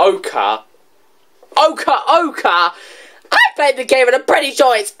 Oka. I played the game and I'm pretty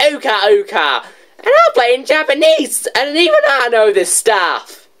sure it's Oka. And I play in Japanese, and even I know this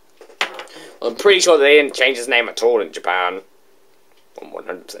stuff. I'm pretty sure they didn't change his name at all in Japan. I'm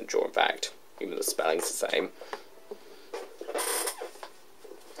 100% sure, in fact. Even the spelling's the same.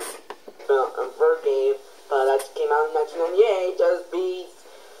 for a game that came out in 1998.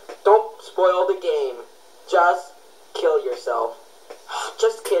 Don't spoil the game. Just kill yourself.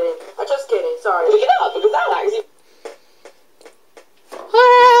 Just kidding. Just kidding. Sorry. Look it up, because that actually... Well,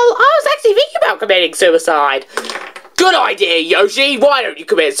 I was actually thinking about committing suicide. Good idea, Yoshi. Why don't you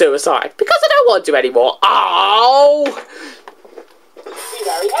commit suicide? Because I don't want to anymore. Oh! Be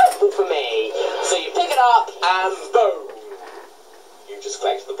very helpful for me. So you pick it up and boom. You just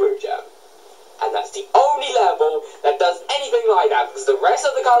collect the blue gem. And that's the only level that does anything like that, because the rest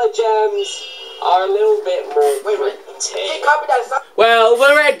of the coloured gems are a little bit more cryptic. Well, for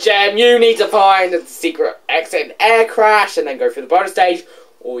the red gem, you need to find the secret exit and air crash and then go through the bonus stage,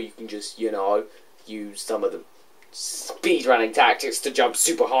 or you can just, you know, use some of the speedrunning tactics to jump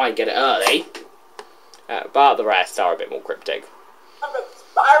super high and get it early. But the rest are a bit more cryptic.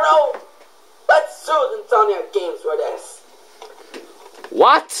 Spyro! Let's sue Insomnia Games for this.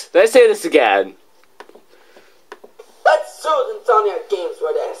 What? Let's hear this again. Let's sue Insomnia Games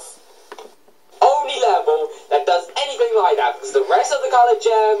for this. Only level that does anything like that, because the rest of the coloured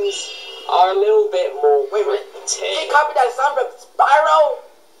gems are a little bit more cryptic. Hey, copy that sound from Spyro!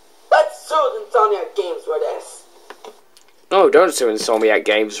 Let's sue Insomnia Games for this. No, don't sue Insomniac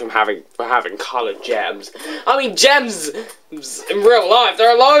Games for having coloured gems. I mean, gems in real life, there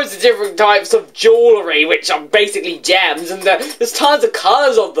are loads of different types of jewellery which are basically gems, and there's tons of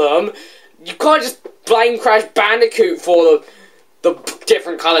colours of them. You can't just blame Crash Bandicoot for the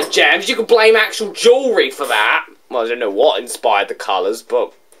different coloured gems. You can blame actual jewellery for that. Well, I don't know what inspired the colours,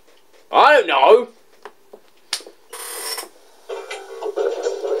 but I don't know.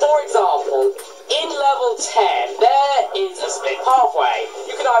 For example, in level 10, there is a split pathway.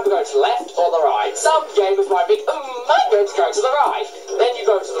 You can either go to the left or the right. Some gamers might be, I'm going to go to the right. Then you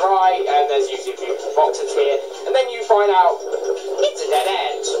go to the right, and there's usually a few boxes here, and then you find out it's a dead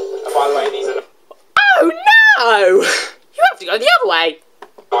end. And by the way, these are... Oh no! You have to go the other way.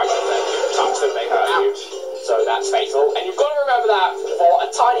 Right, and then you touch them, they hurt you. So that's fatal. And you've got to remember that for a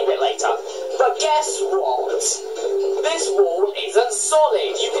tiny bit later. But guess what? This wall isn't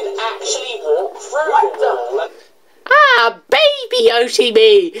solid. You can actually walk through the wall. Ah, baby Yoshi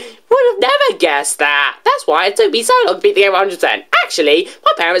me! Would have never guessed that. That's why it took me so long to beat the game 100%. Actually,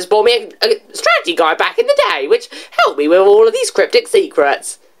 my parents bought me a strategy guide back in the day, which helped me with all of these cryptic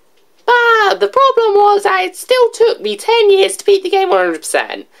secrets. But the problem was that it still took me 10 years to beat the game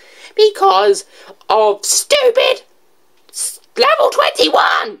 100%. Because of stupid level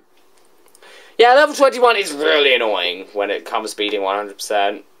 21! Yeah, level 21 is really annoying when it comes to beating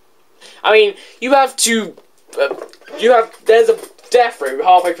 100%. I mean, you have to... there's a death route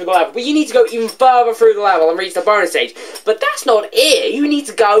halfway through the level, but you need to go even further through the level and reach the bonus stage. But that's not it. You need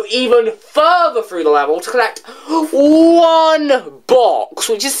to go even further through the level to collect one box,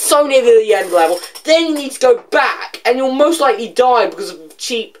 which is so near the end of the level. Then you need to go back, and you'll most likely die because of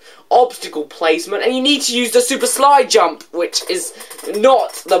cheap obstacle placement, and you need to use the super slide jump, which is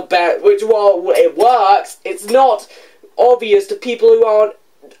not the best, which, while it works, it's not obvious to people who aren't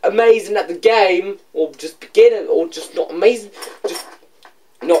amazing at the game, or just beginners, or just not amazing, just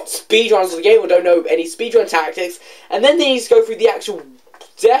not speedrunners of the game, or don't know any speedrun tactics, and then they need to go through the actual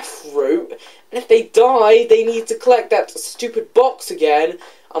death route, and if they die, they need to collect that stupid box again,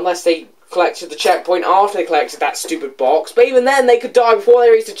 unless they collected the checkpoint after they collected that stupid box, but even then they could die before they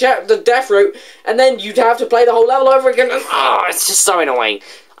reach the death route, and then you'd have to play the whole level over again, and it's just so annoying.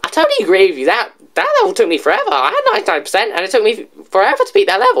 I totally agree with you, that level took me forever. I had 99%, and it took me forever to beat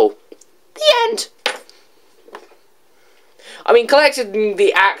that level. The end. I mean, collecting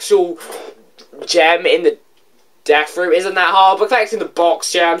the actual gem in the death route isn't that hard, but collecting the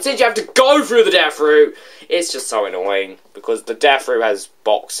box gem, since you have to go through the death route, it's just so annoying, because the death route has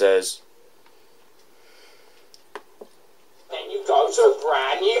boxes. Then you go to a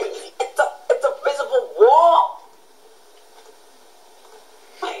brand new... It's a visible wall!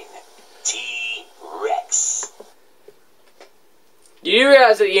 T-Rex. You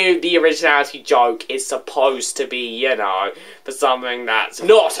realise that the originality joke is supposed to be, you know, for something that's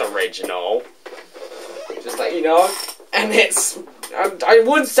not original. Just let you know. And it's... I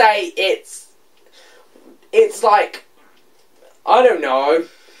would say it's like... I don't know.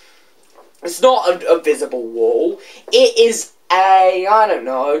 It's not a visible wall. It is I don't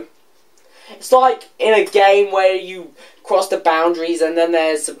know. It's like in a game where you cross the boundaries and then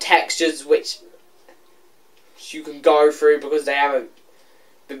there's some textures which you can go through because they haven't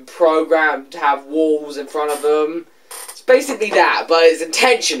been programmed to have walls in front of them. It's basically that, but it's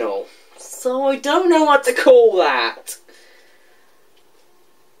intentional. So I don't know what to call that.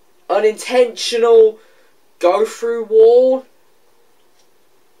 Unintentional go-through wall?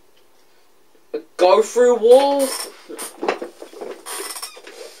 Go through wall?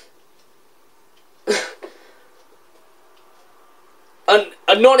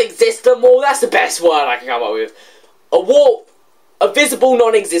 A non-existent wall? That's the best word I can come up with. A wall. A visible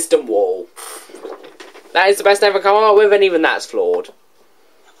non-existent wall. That is the best I've ever come up with, and even that's flawed.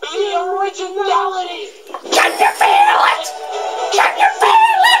 The originality! Can you feel it? Can you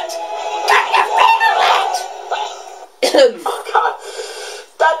feel it? Can you feel it? Oh god,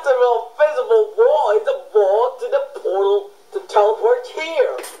 that's a real visible wall. It's a wall to the portal to teleport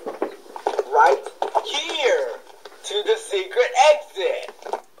here. Right here. To the secret exit.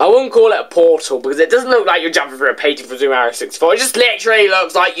 I wouldn't call it a portal because it doesn't look like you're jumping through a painting from Zoom Area 64. It just literally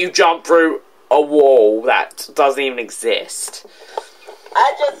looks like you jump through a wall that doesn't even exist.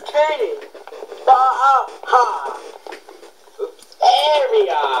 I just kidding. Oops.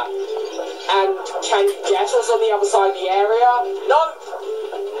 Area! And can you guess what's on the other side of the area? No.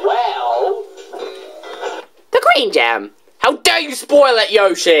 Well... The green gem! How dare you spoil it,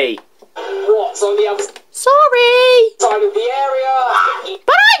 Yoshi! What's on the other Sorry! side of the area?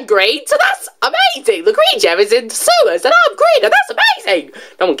 But I'm green, so that's amazing! The green gem is in the sewers, and I'm green, and that's amazing!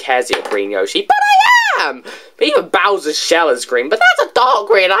 No one cares you're green, Yoshi, but I am! But even Bowser's shell is green, but that's a dark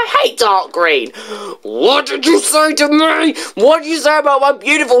green. I hate dark green! What did you say to me? What did you say about my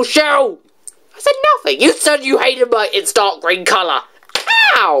beautiful shell? I said nothing. You said you hated its dark green colour.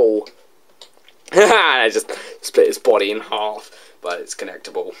 Ow! I just split his body in half, but it's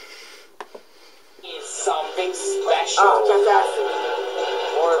connectable. Is something special. Oh, fantastic.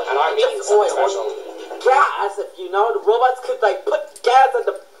 And I mean something special. Gas, if you know, the robots could like put gas in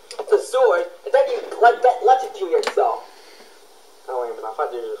the sewers and then you like let it to yourself. Oh wait a minute, I thought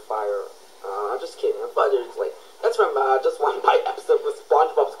there was fire. I'm just kidding. I thought there was like that's from just one bite episode with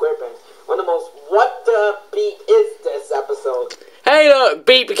SpongeBob SquarePants. One of the most what the beat is this episode. Hey look,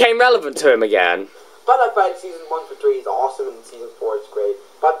 Beat became relevant to him again. Final Fight season 1 to 3 is awesome and season 4 is great.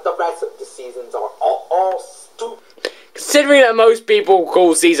 But the rest of the seasons are all stupid. Considering that most people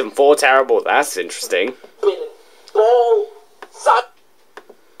call season 4 terrible, that's interesting.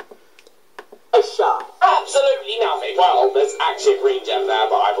 Absolutely nothing. Well, there's actually a green gem there,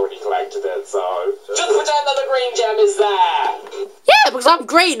 but I've already collected it, so... Just pretend that the green gem is there! Yeah, because I'm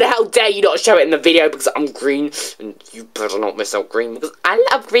green, and how dare you not show it in the video because I'm green, and you better not miss out green, because I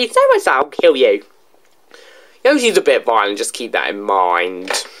love green so much I'll kill you. Yoshi's a bit violent, just keep that in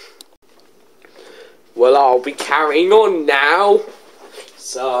mind. Well, I'll be carrying on now.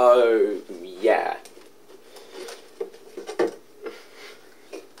 So, yeah.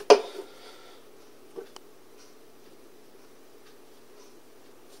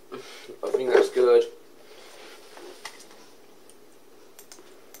 I think that's good.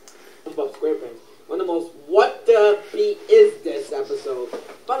 SpongeBob SquarePants. One of the most what the beat is this episode.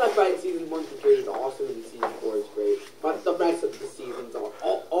 Final Fight season 1 to 3 is awesome and season 4 is great. But the rest of the seasons are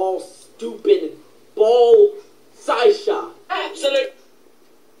all stupid and bull sideshot. Absolute.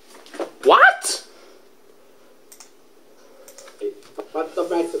 What? But the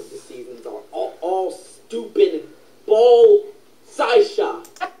rest of the seasons are all stupid and bull sideshot.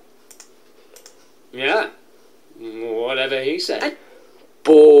 Yeah. Whatever he said.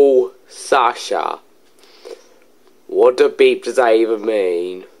 Bull Sasha. What the beep does that even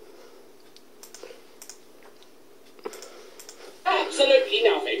mean? Absolutely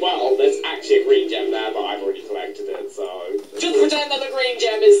nothing. Well, there's actually a green gem there, but I've already collected it, so... Just pretend that the green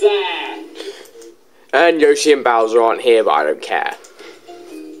gem is there! And Yoshi and Bowser aren't here, but I don't care.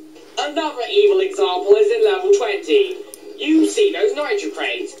 Another evil example is in level 20. You see those nitro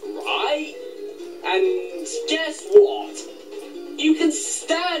crates, right? And guess what? You can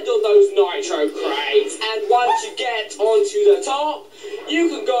stand on those nitro crates, and once you get onto the top, you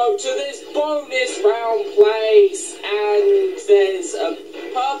can go to this bonus round place, and there's a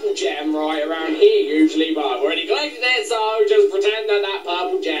purple gem right around here usually, but I've already collected it, so just pretend that that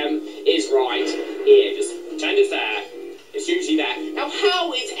purple gem is right here. Just pretend it's there. It's usually there. Now,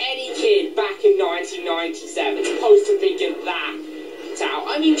 how is any kid back in 1997 supposed to figure that out?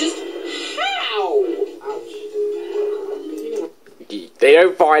 I mean, just how? They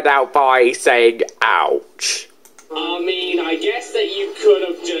don't find out by saying ouch. I mean, I guess that you could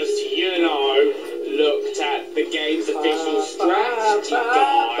have just, you know, looked at the game's official strategy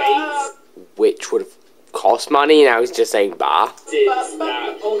guides. Which would have cost money, now he's just saying bah.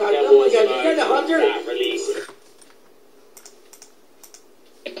 Oh my god, you got a hunter? That release.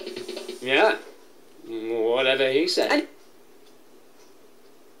 Yeah. Whatever he said.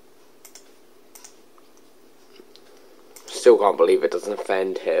 Still can't believe it doesn't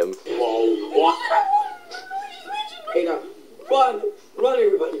offend him. Whoa, what? Hey now, run! Run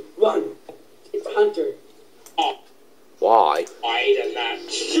everybody, run! Hunter. Why? And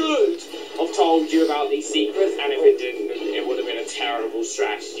that should have told you about these secrets, and if it didn't, it would have been a terrible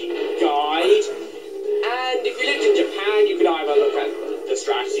strategy guide. And if you lived in Japan, you could either look at the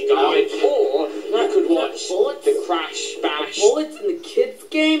strategy guide, or you could watch the Crash Bash. Bullets in the kids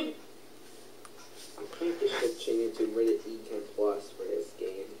game? I'm trying to switch into Reddit E10 Plus for this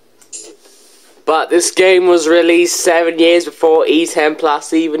game. But this game was released 7 years before E10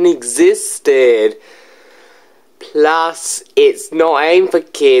 Plus even existed. Plus, it's not aimed for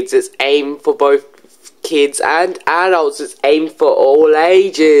kids, it's aimed for both kids and adults. It's aimed for all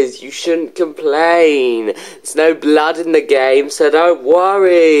ages. You shouldn't complain. There's no blood in the game, so don't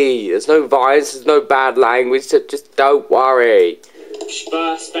worry. There's no violence, there's no bad language, so just don't worry.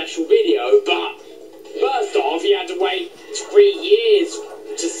 First special video, but first off, you had to wait 3 years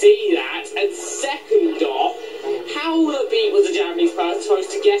to see that, and second off, how the beat was a Japanese person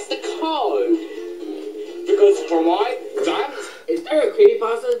supposed to guess the code? Because from my exams, is there a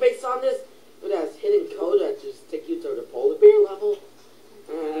creepypasta based on this? It has hidden code that just take you to the polar bear level.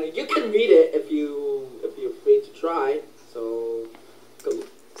 You can read it if you're free to try. So, go.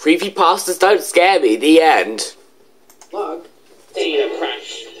 Creepypastas don't scare me. The end. Log. seen a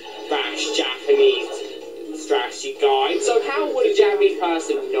Crash Bash Japanese strategy guide. So how would a Japanese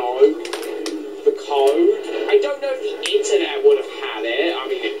person know the code? I don't know if the internet would have had it. I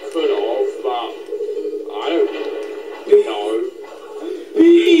mean, it could have, but I don't know.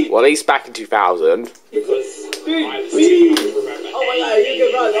 Well, at least back in 2000. Because I was too young to remember. Oh my god, you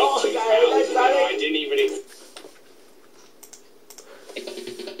can run. Oh my god, that's not I didn't even.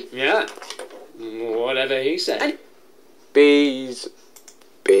 Yeah. Whatever he said. Bees,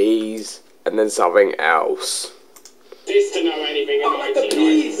 and then something else. This to know anything in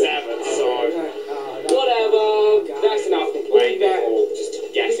 1997, so whatever. That's enough complaining or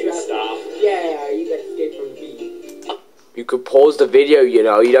just guessing stuff. Yeah, you got escaped from bees. You could pause the video, you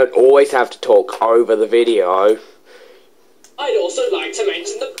know. You don't always have to talk over the video. I'd also like to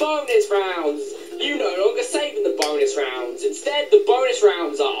mention the bonus rounds. You no longer saving the bonus rounds. Instead, the bonus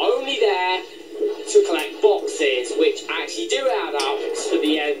rounds are only there to collect boxes, which actually do add up to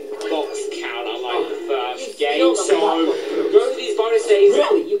the end box count, unlike the first game. So, go to these bonus days.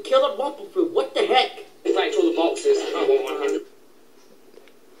 Really? You killed a waffle fruit? What the heck? Collect all the boxes. I want 100.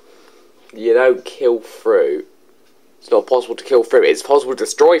 You don't kill fruit. It's not possible to kill fruit. It's possible to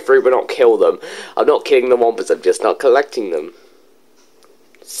destroy fruit, but not kill them. I'm not killing the Whompers, I'm just not collecting them.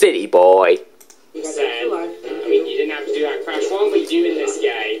 City boy. I mean, you didn't have to do that Crash one, but you do in this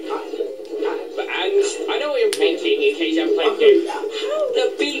game. And I know what you're thinking, in case you haven't played the game. How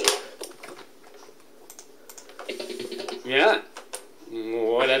the beat? Yeah.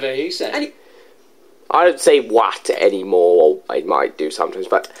 Whatever he said. I don't say what anymore. I might do sometimes,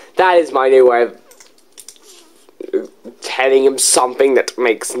 but that is my new way of telling him something that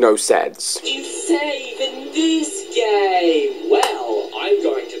makes no sense. You save in this game. Well, I'm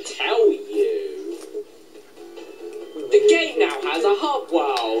going to tell you. The game now has a hub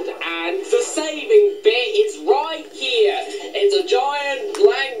world, and the saving bit is right here. It's a giant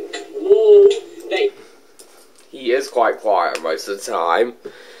blank wall that He is quite quiet most of the time.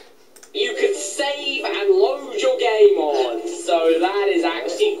 you could save and load your game on. So that is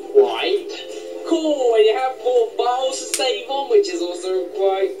actually quite cool. And you have 4 files to save on, which is also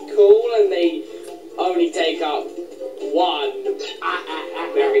quite cool. And they only take up 1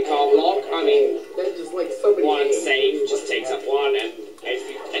 memory card block. I mean, That's just like so many 1 games. save just takes up 1, and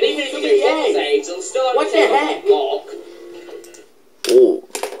even if you do 4 saves, it'll still only What the take heck? up a block. Ooh.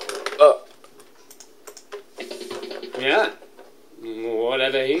 Yeah.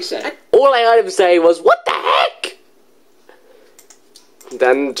 Whatever he said. All I heard him say was, "What the heck?"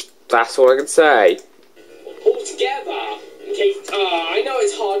 Then that's all I can say. Altogether, in case, I know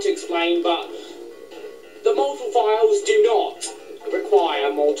it's hard to explain, but the multiple files do not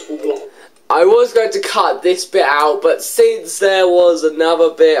require multiple blocks. I was going to cut this bit out, but since there was another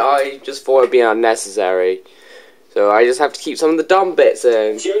bit, I just thought it'd be unnecessary. So I just have to keep some of the dumb bits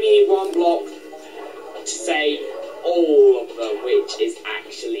in. You only need 1 block to say all of them, which is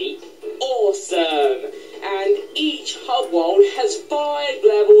actually awesome. And each hub world has 5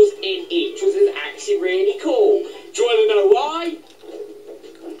 levels in each, which is actually really cool. Do you want to know why?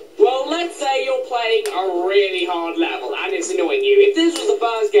 Well, let's say you're playing a really hard level and it's annoying you. If this was the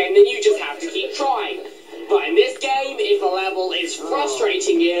first game, then you just have to keep trying. But in this game, if a level is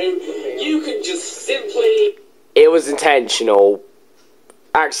frustrating you, you can just simply... It was intentional.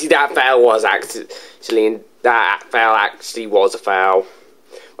 Actually, that fail was actually was a foul.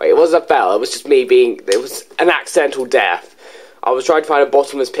 Wait, it wasn't a foul. It was just me being. It was an accidental death. I was trying to find a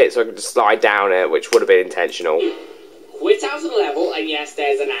bottomless pit so I could just slide down it, which would have been intentional. Quit out of the level, and yes,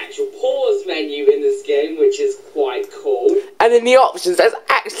 there's an actual pause menu in this game, which is quite cool. And in the options, there's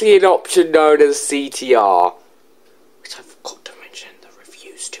actually an option known as CTR, which I forgot to mention in the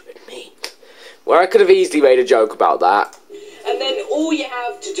review, stupid me. Where I could have easily made a joke about that. And then all you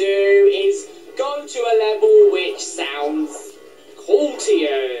have to do is go to a level which sounds cool to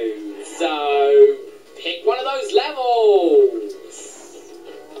you. So, pick one of those levels.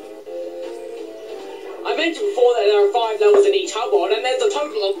 I mentioned before that there are 5 levels in each hub world, and there's a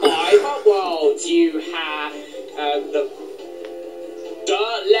total of 5 hub worlds. You have the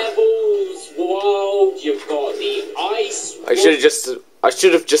dirt levels world, you've got the ice I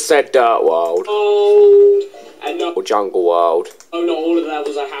should have just said Dirt World. And no, Or Jungle World. not all of the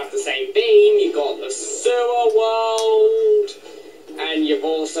levels have the same theme. You've got the sewer world, and you've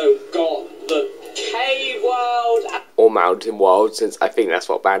also got the cave world. Or Mountain World, since I think that's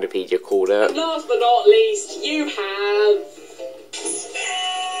what Bandipedia called it. And last but not least, you have...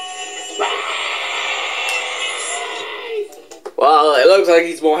 Well, it looks like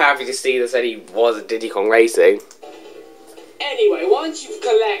he's more happy to see this than he was at Diddy Kong Racing. Anyway, once you've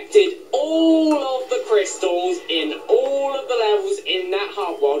collected all of the crystals in all of the levels in that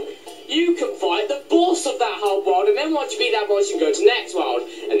hub world, you can fight the boss of that hub world, and then once you beat that boss, you go to the next world.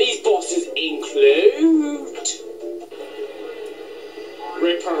 And these bosses include...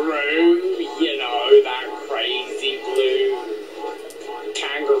 Ripperoo, you know, that crazy blue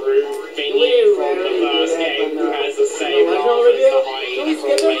kangaroo thingy from the first game who has the same laugh as the honey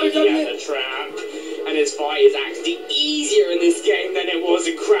at the trap. And his fight is actually easier in this game than it was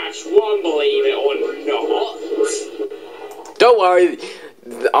in Crash 1, believe it or not. Don't worry,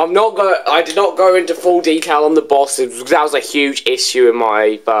 I did not go into full detail on the bosses, because that was a huge issue in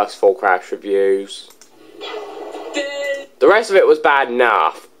my first 4 Crash reviews. The rest of it was bad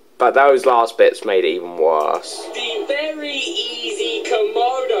enough, but those last bits made it even worse. The very easy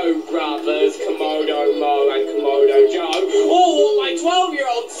Komodo brothers, Komodo Mo and Komodo Joe, or what my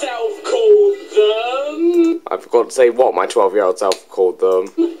 12-year-old self called them. I forgot to say what my 12-year-old self called them.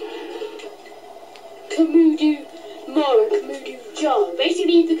 Komodo Mo and Komodo Joe.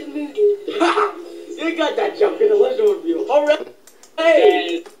 Basically the Komodo. You got that joke in the original review. Alright.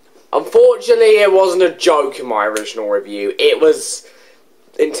 Hey. Unfortunately, it wasn't a joke in my original review. It was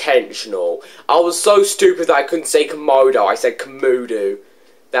intentional. I was so stupid that I couldn't say Komodo. I said Komodo.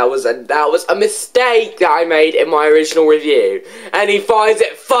 That was a mistake that I made in my original review. And he finds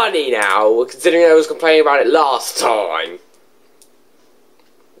it funny now, considering I was complaining about it last time.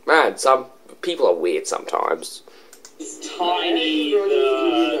 Man, some people are weird sometimes. Tiny,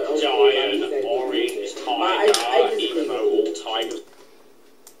 the giant orange tiger, even though all tigers...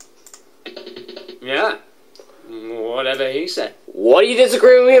 Yeah. Whatever he said. What are you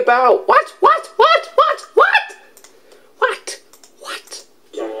disagreeing with me about? What?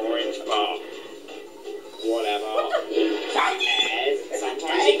 Orange bar. Whatever.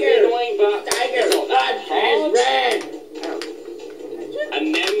 Sometimes it can be annoying, but it's not that hard. And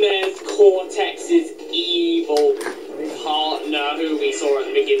then there's Cortex's evil partner, who we saw at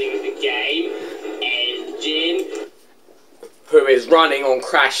the beginning of the game, Engine. Who is running on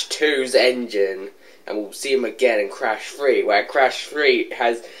Crash 2's engine. And we'll see him again in Crash 3, where Crash 3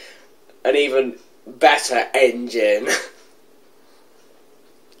 has an even better engine.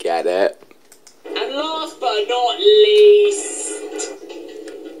 Get it? And last but not least,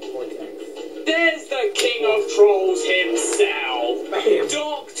 there's the King of Trolls himself,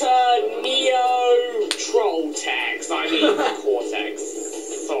 Dr. Neo Trolltex. I mean, Cortex.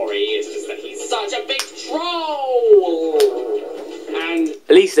 Sorry, it's just that he's such a big troll. And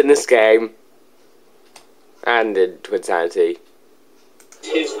At least in this game. And in Twinsanity.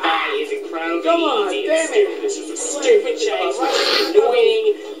 his fight is incredibly easy and stupid. This is a stupid chase, which is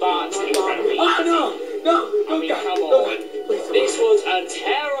annoying, but incredibly easy. I mean, come on. This was a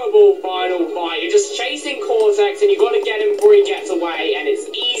terrible final fight. You're just chasing Cortex, and you've got to get him before he gets away, and it's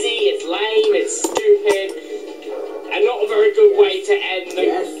easy, it's lame, it's stupid, and not a very good way to end the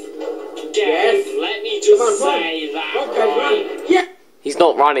game. Let me just say that, right? He's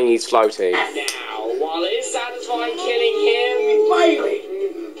not running, he's floating. Now, while it is satisfying killing him, Finally!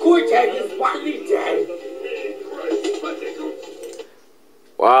 Cortex is finally dead!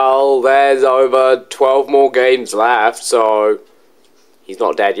 Well, there's over 12 more games left, so he's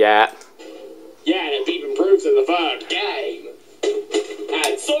not dead yet. yeah, and it even proves in the third game.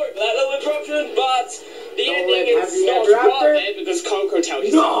 And sorry for that little interruption, but the ending is not worth it because Coco tells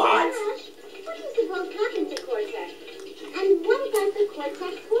you something. What is supposed to happen to Cortex? And what about the Cortex?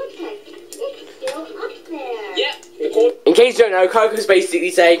 It's still up there. Yep, the In case you don't know, Coco's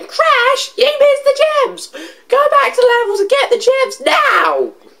basically saying, Crash, you missed the gems! Go back to levels and get the gems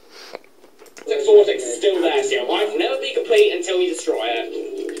now! The vortex is still there, so your life will never be complete until you destroy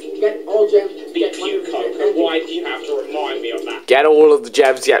it. Get all gems. Be cute, Coco. Why do you have to remind me of that? Get all of the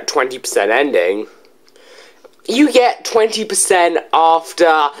gems, get 20% ending. You get 20%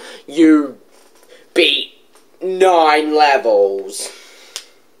 after you beat 9 levels.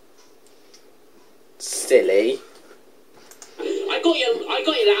 Silly. I got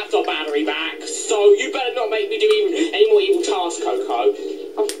your laptop battery back, so you better not make me do any more evil tasks, Coco.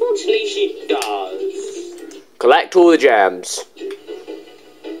 Unfortunately, she does. Collect all the gems.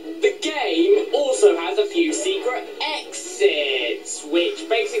 The game also has a few secret exits, which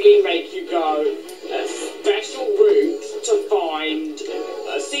basically make you go a special route to find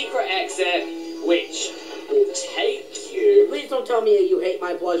a secret exit, which will take you. Please don't tell me you hate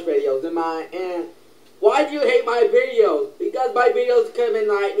my plush videos. Why do you hate my videos? Because my videos come in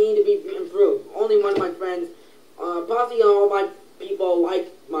like need to be improved. Only one of my friends, possibly all my people like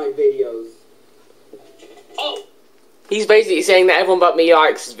my videos. Oh. He's basically saying that everyone but me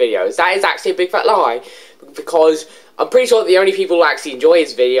likes his videos. That is actually a big fat lie, because I'm pretty sure that the only people who actually enjoy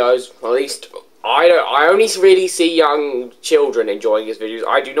his videos, well, at least I only really see young children enjoying his videos.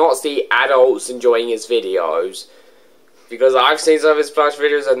 I do not see adults enjoying his videos, because I've seen some of his plush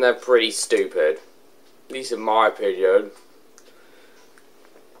videos and they're pretty stupid. At least in my opinion.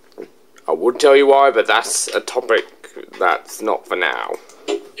 I would tell you why, but that's a topic that's not for now.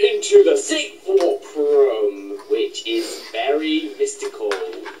 Into the sixth warp room, which is very mystical.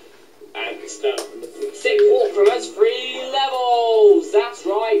 And the sixth warp room has 3 levels. That's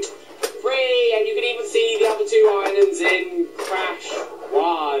right, 3. And you can even see the other 2 islands in Crash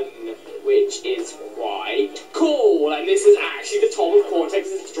 1, which is quite cool. And this is actually the top of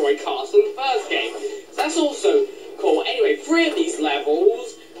Cortex's destroyed castle in the first game. So that's also cool. Anyway, 3 of these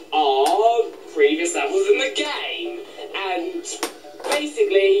levels are previous levels in the game. And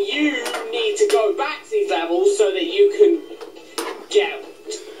basically, you need to go back to these levels so that you can get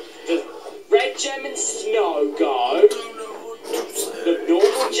the red gem in Snow Go, the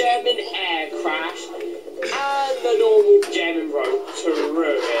normal gem in Air Crash, and the normal gem in Road to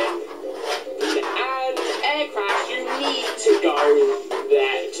Ruin. And Air Crash, you need to go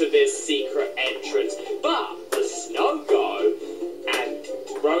there to this secret entrance. But the Snow Go and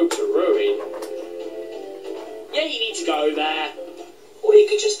Road to Ruin, yeah, you need to go there. Or you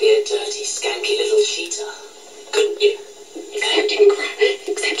could just be a dirty, skanky little cheater, couldn't you? Except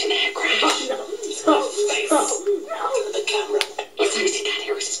in Air Crash. No. The camera. It's actually that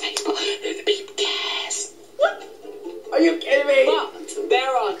irresponsible. The people cares. What? Are you kidding me? But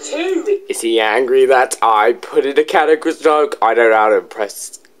there are 2 Is he angry that I put in a category joke? I don't know how to impress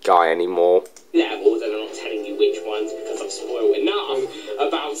this guy anymore. levels, and I'm not telling you which ones because I've spoiled enough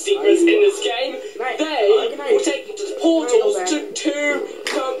about secrets in this game. They will take you to portals to 2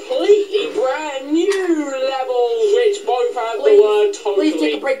 completely brand new levels, which both have the word totally. Please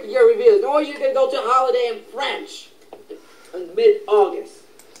take a break with your reviews, or you're gonna go to Holiday in French in mid-August.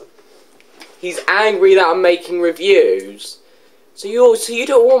 He's angry that I'm making reviews. So you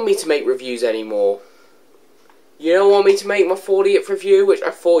don't want me to make reviews anymore. You don't want me to make my 40th review, which I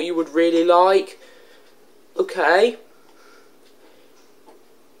thought you would really like. Okay.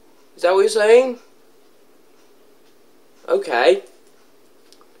 Is that what you're saying? Okay.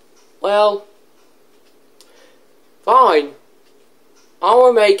 Well, fine. I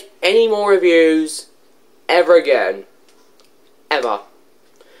won't make any more reviews ever again. Ever.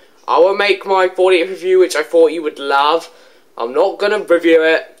 I won't make my 40th review, which I thought you would love. I'm not gonna review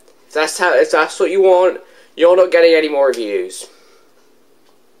it. If that's what you want, you're not getting any more reviews.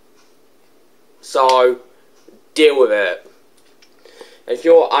 So, deal with it. If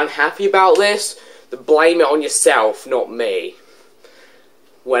you're unhappy about this, then blame it on yourself, not me.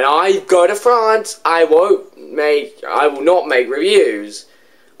 When I go to France, I will not make reviews.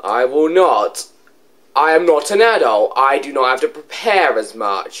 I will not. I am not an adult. I do not have to prepare as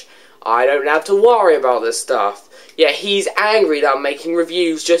much. I don't have to worry about this stuff. Yet he's angry that I'm making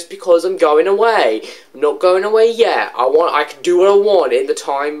reviews just because I'm going away. I'm not going away yet. I can do what I want in the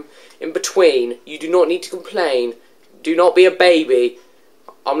time in between. You do not need to complain. Do not be a baby.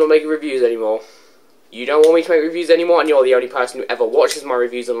 I'm not making reviews anymore. You don't want me to make reviews anymore, and you're the only person who ever watches my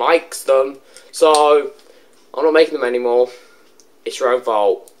reviews and likes them. So, I'm not making them anymore. It's your own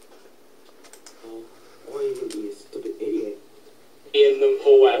fault. Or you can be a stupid idiot. In them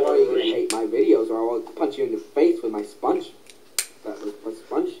forever. Or you can hate my videos, or I'll punch you in the face with my sponge. With my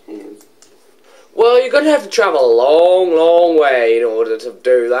sponge hands. Well, you're going to have to travel a long, long way in order to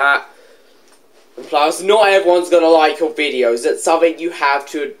do that. Plus, not everyone's gonna like your videos. That's something you have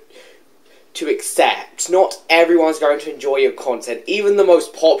to accept. Not everyone's going to enjoy your content. Even the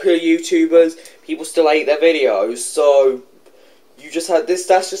most popular YouTubers, people still hate their videos. So you just have this.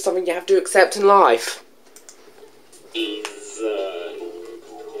 That's just something you have to accept in life.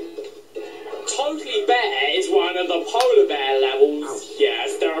 Totally Bear is one of the polar bear levels.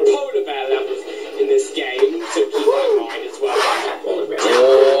 Yes, there are polar bear levels in this game, so keep that in mind as well.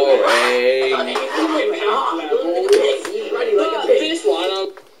 This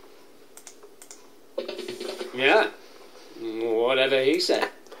one, Yeah. Whatever he said.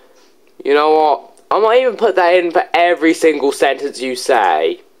 You know what? I might even put that in for every single sentence you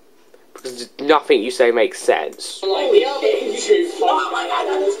say. Because nothing you say makes sense. like the other two. Oh my god,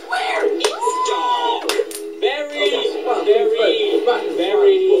 that is weird! It's dark. Very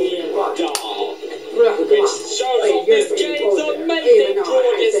dark. Which shows off this game's amazing draw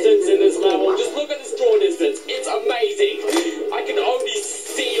distance in this level. Just look at this draw distance. It's amazing. I can only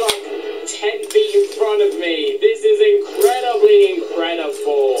see like 10 feet in front of me. This is incredibly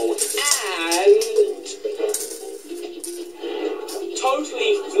incredible. And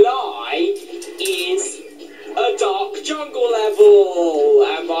Totally Fly is a dark jungle level.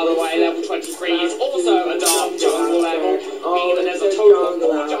 And by the way, level 23 is also a dark jungle level, meaning that there's a total of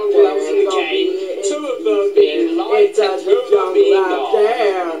 4 jungle levels in the game, 2 of them being light and 2 of them being dark.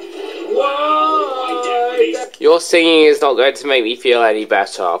 Wow, I definitely... Your singing is not going to make me feel any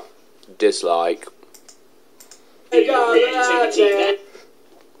better. Dislike.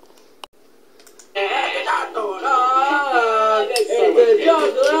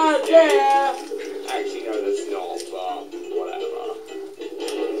 Actually, no, there's not, but whatever.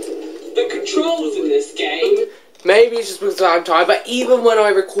 The controls in this game... Maybe it's just because I'm tired, but even when I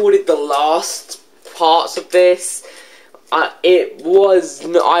recorded the last parts of this, I was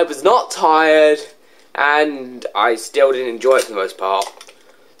not tired, and I still didn't enjoy it for the most part.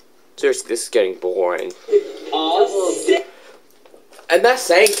 Seriously, this is getting boring. And that's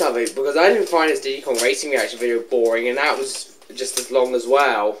saying something, because I didn't find his Diddy Kong Racing reaction video boring, and that was just as long as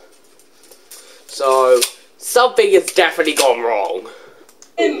well. So, something has definitely gone wrong.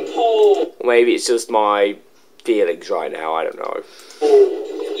 Or maybe it's just my feelings right now, I don't know.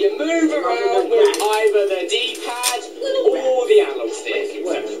 You move around with either the D-pad or the analog stick,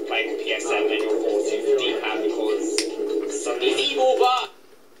 except for playing PSN, then you're forced to use the D-pad because Sony's evil, but...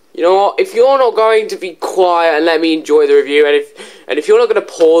 You know what, if you're not going to be quiet and let me enjoy the review, and if you're not going to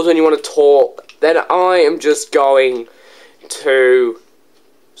pause when you want to talk, then I am just going to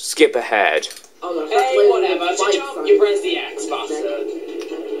skip ahead. Hey, whatever, to jump, you press the X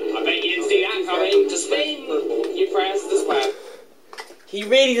button. I bet you didn't see that coming. To spin, you press the square. He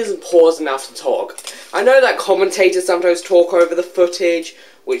really doesn't pause enough to talk. I know that commentators sometimes talk over the footage,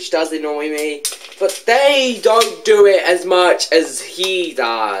 which does annoy me, but they don't do it as much as he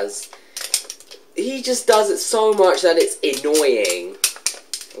does. He just does it so much that it's annoying.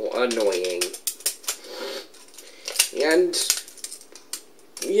 Or annoying. And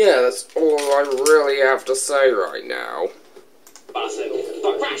yeah, that's all I really have to say right now. Button.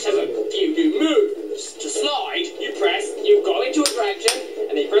 But Crash has a few new moves. To slide, you go into a direction,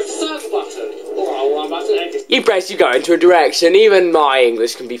 and then you press the circle button, or R1 button, and You go into a direction. Even my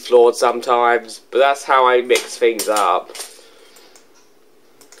English can be flawed sometimes, but that's how I mix things up.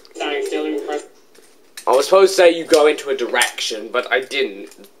 Standing still and press... I was supposed to say you go into a direction, but I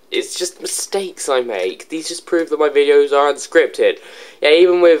didn't. It's just mistakes I make. These just prove that my videos are unscripted. Yeah,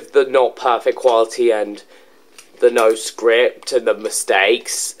 even with the not perfect quality and the no script and the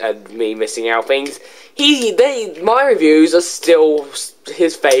mistakes and me missing out things, my reviews are still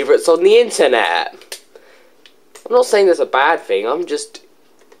his favourites on the internet. I'm not saying that's a bad thing, I just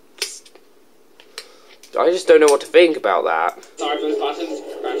don't know what to think about that. Sorry for those buttons,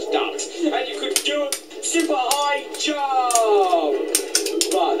 Crash ducks, and you could do a super high jump!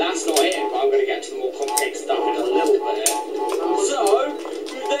 But that's not it, I'm going to get to the more complicated stuff in a little bit. So,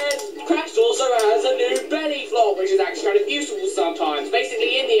 then Crash also has a new belly flop, which is actually kind of useful sometimes.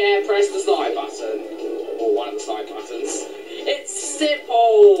 Basically, in the air, press the slide button. Or one of the slide buttons. It's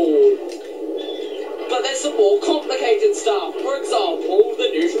simple! But there's some more complicated stuff. For example, the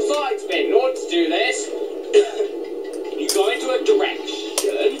neutral side spin. In order to do this, you go into a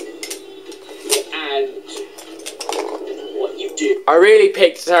direction, and what you do... I really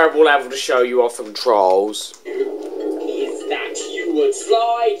picked a terrible level to show you off the controls. ...is that you would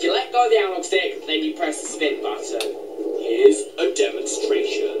slide, you let go of the analog stick, then you press the spin button. Here's a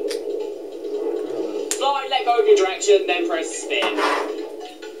demonstration. Slide, let go of your direction, then press spin.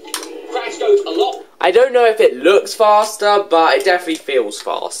 Crash goes a lot... I don't know if it looks faster, but it definitely feels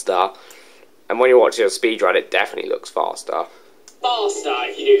faster. And when you're watching a speedrun, it definitely looks faster. Faster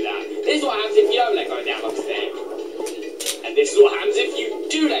if you do that. This is what happens if you don't let go of the analog stick. And this is what happens if you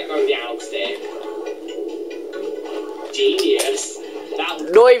do let go of the analog stick. Genius.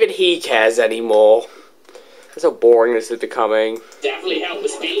 Not even he cares anymore. That's how boring this is becoming. Definitely helped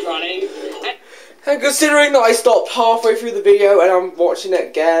with speedrunning. And considering that I stopped halfway through the video and I'm watching it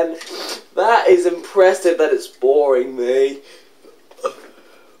again, that is impressive that it's boring me.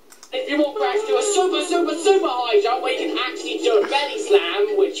 If you want Crash to do a super high jump where you can actually do a belly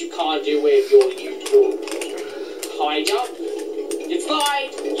slam, which you can't do with your usual high jump, you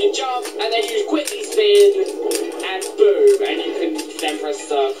slide, you jump, and then you quickly spin, and boom, and you can then press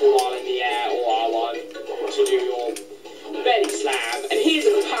circle while in the air or R1 to do your belly slam. And here's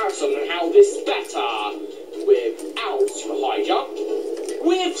a comparison on how this is better without super high jump.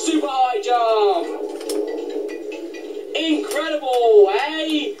 With super high jump! Incredible,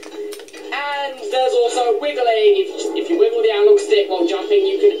 eh? And there's also wiggling. If you wiggle the analog stick while jumping,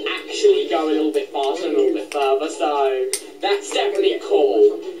 you can actually go a little bit faster and a little bit further, so that's definitely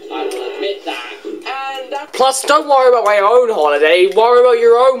cool. I will admit that. And plus, don't worry about my own holiday. Worry about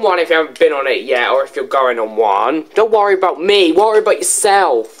your own one if you haven't been on it yet, or if you're going on one. Don't worry about me. Worry about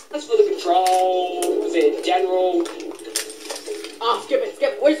yourself. as for the controls in general, skip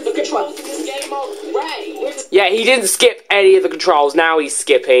it. Where's the controls in this game are great. Yeah, he didn't skip any of the controls. Now he's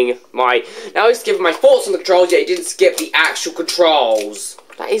skipping my thoughts on the controls, yet he didn't skip the actual controls.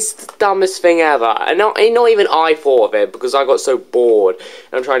 That is the dumbest thing ever. And not even I thought of it, because I got so bored.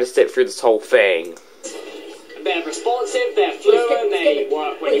 And I'm trying to sit through this whole thing. They're responsive, they're fluent, they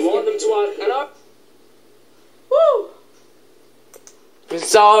work when you want them to work, and Woo!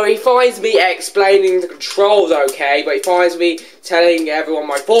 So he finds me explaining the controls okay, but he finds me telling everyone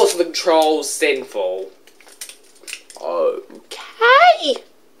my thoughts on the controls sinful. Okay.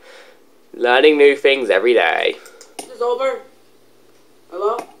 Learning new things every day. This is over.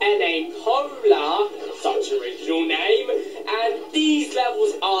 Hello? And name Polar, such an original name, and these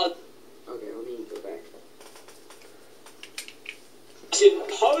levels are Okay, let me go back.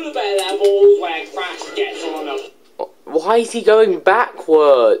 polar bear levels where Crash gets on a Why is he going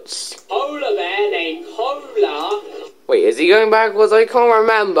backwards? polar bear named Polar, Wait, is he going backwards? I can't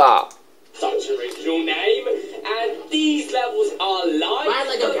remember. such an original name, and these levels are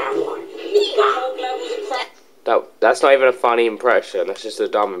live. The whole levels of Crash. That's not even a funny impression. That's just a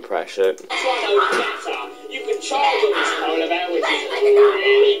dumb impression. This one knows better. You can charge on this polar bear, which is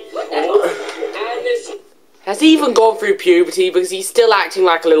really cool. And this Has he even gone through puberty? Because he's still acting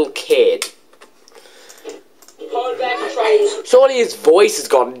like a little kid. polar bear controls. Surely his voice has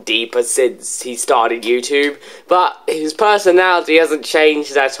gotten deeper since he started YouTube, but his personality hasn't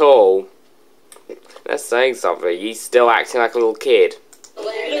changed at all. That's saying something. He's still acting like a little kid.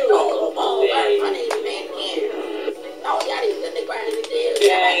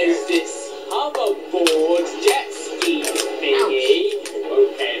 There's this hoverboard jet ski thingy.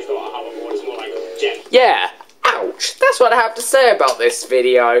 Okay, it's not a hoverboard, it's more like a jet. Yeah, ouch. That's what I have to say about this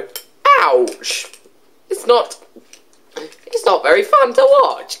video. Ouch. It's not very fun to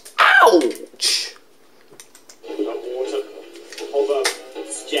watch. Ouch. A water hover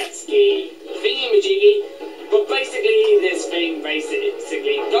jet ski thingy-majiggy. But basically, this thing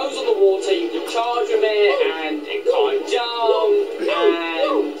basically goes on the water, you can charge with it, and it can't jump,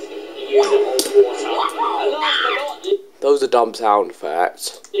 and you use it on water. And last but not Those are dumb sound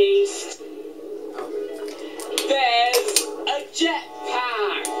effects. least, there's a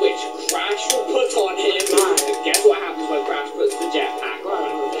jetpack, which Crash will put on him. And guess what happens when Crash puts the jetpack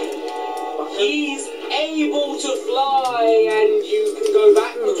on? He's able to fly, and you can go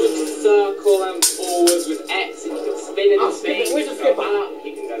backwards with the circle and forwards with X, and you can spin and spin, you can go up,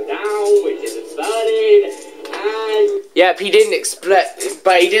 you can go down, which is inverted, and Yep, he didn't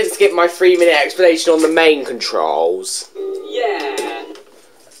skip my 3-minute explanation on the main controls. yeah.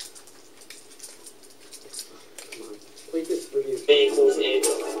 Vehicles in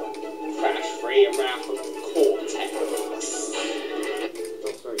Crash Free and Wrath of Cortex.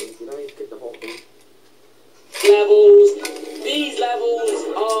 Levels. These levels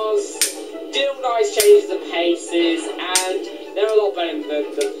are still nice changes and paces, and they're a lot better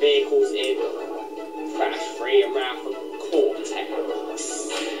than the vehicles in Crash Free and Wrath of Cortex.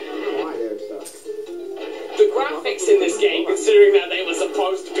 The graphics in this game, considering that they were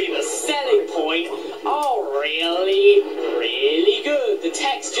supposed to be the selling point, are really, really good. The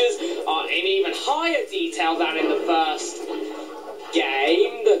textures are in even higher detail than in the first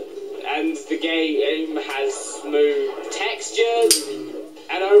game, and the game has smooth textures,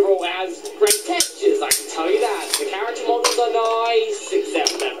 and overall it has great textures, I can tell you that. The character models are nice, except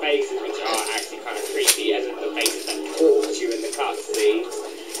for their faces, which are actually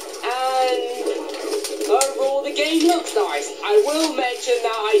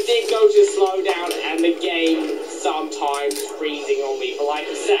did notice a slowdown and the game sometimes freezing on me for like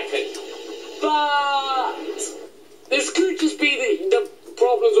a second. But this could just be the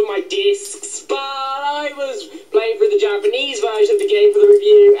problems with my discs. But I was playing through the Japanese version of the game for the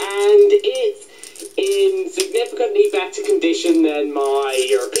review, and it's in significantly better condition than my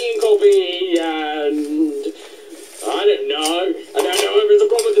European copy, and I don't know if it's a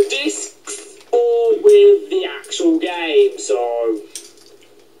problem with the discs or with the actual game, so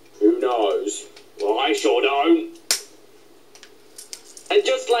who knows? Well, I sure don't. And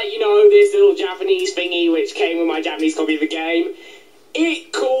just to let you know, this little Japanese thingy which came with my Japanese copy of the game,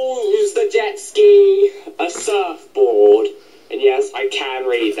 it calls the jet ski a surfboard. And yes, I can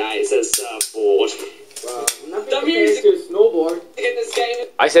read that. It says surfboard. The music to snowboard. In this game,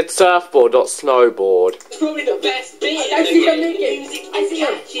 I said surfboard, not snowboard. it's probably the best bit. I see him the naked. music. I see him.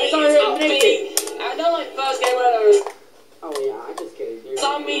 Catchy, I saw it's him upbeat. naked. I don't like the first game where there was Oh yeah, I just kidding. Dude.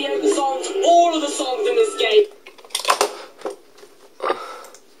 some mediocre songs. All of the songs in this game.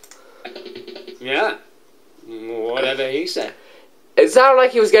 Yeah. Whatever he said. It sounded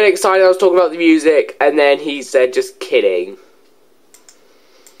like he was getting excited. I was talking about the music, and then he said, "Just kidding."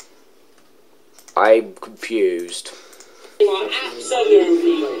 I'm confused. Are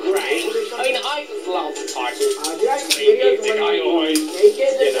absolutely great. I mean, I just love the title. Did I see videos when I always,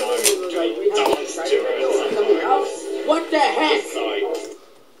 naked? dance to Something else? What the heck?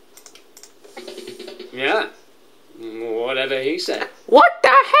 Yeah. Whatever he said. What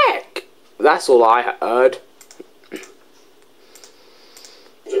the heck? That's all I heard.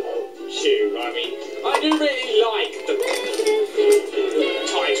 Shoot, I mean, I do really like the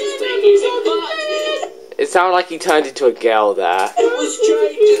title screen music, but It sounded like he turned into a girl there. it was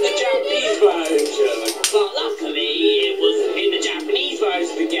changed in the Japanese version. But luckily, it was in the Japanese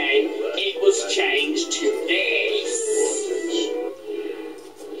version of the game, it was changed to this.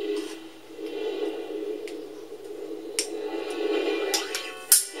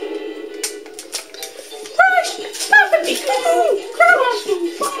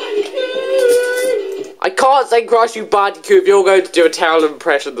 I can't say Crash Bandicoot if you're going to do a terrible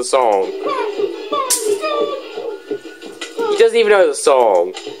impression of the song. He doesn't even know the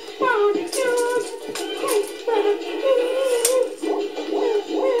song.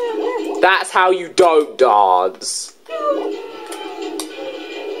 That's how you don't dance.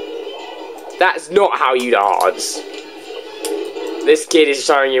 That's not how you dance. This kid is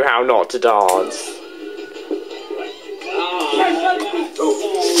showing you how not to dance.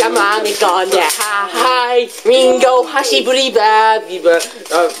 Come on, it's on there. Hi, Ringo, Hashiburi,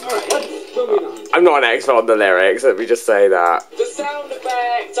 I'm not an expert on the lyrics, let me just say that. The sound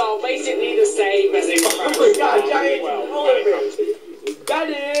effects are basically the same as in Crash. Oh my god, giant Well, That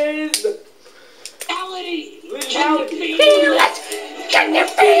is... reality! Can you Feel it! Can you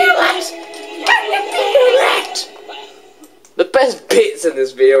feel it? Can you feel it? The best bits in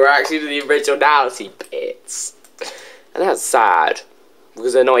this video are actually the originality bits. And that's sad.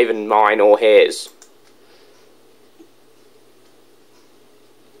 Because they're not even mine or his.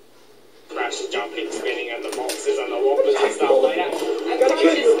 Crash is jumping, spinning, and the boxes and the whoppers and stuff like that. And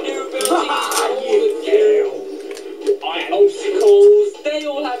Crash's new abilities, obstacles, they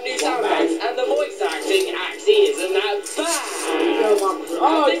all have new sound effects, and the voice acting actually isn't that bad.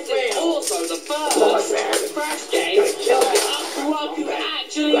 And this is also the first Crash game that Aku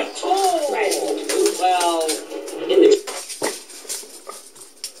actually talks. Well, in the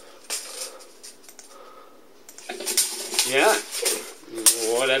Yeah.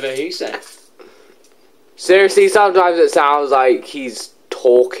 Whatever he said. Seriously, sometimes it sounds like he's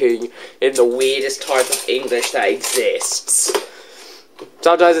talking in the weirdest type of English that exists.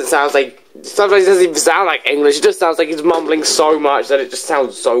 Sometimes it doesn't even sound like English, it just sounds like he's mumbling so much that it just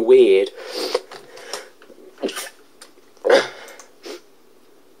sounds so weird.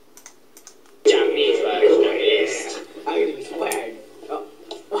 Japanese version at least. I'm gonna be swag.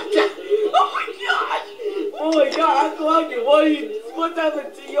 What the? Oh my god! Oh my god, I'm lucky. What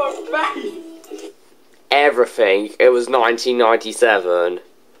happened to your face? Everything. It was 1997.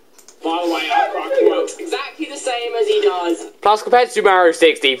 By the way, Aku works exactly the same as he does Plus, compared to Super Mario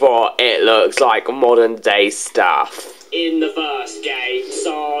 64, it looks like modern day stuff. in the first game.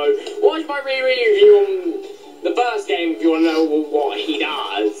 So, watch my review on the first game if you want to know what he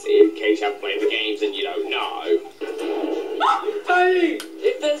does, in case you haven't played the games and you don't know. Hey!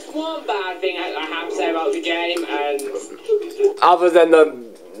 If there's one bad thing I have to say about the game, and Other than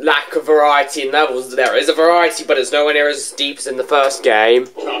the lack of variety in levels, there is a variety, but it's nowhere near as deep as in the first game.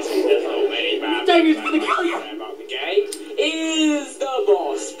 trust me, there's not many bad things I have to say about the game, is the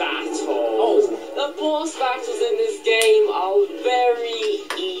boss battle. The boss battles in this game are very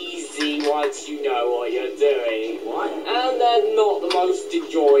easy once you know what you're doing. And they're not the most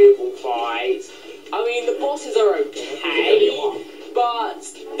enjoyable fights. I mean, the bosses are okay, but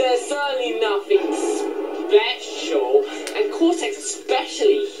there's certainly nothing special. And Cortex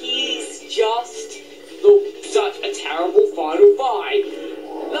especially, he's just such a terrible final fight.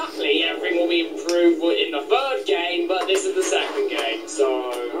 Luckily, everything will be improved in the third game, but this is the second game,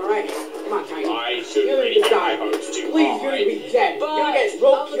 so... Alright, come on, Tiny. I shouldn't really get my hopes too high. Please, you're gonna be dead. But you're gonna get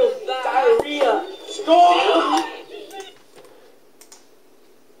roadkill diarrhea. Score!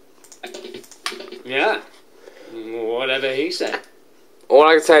 Yeah. Whatever he said. All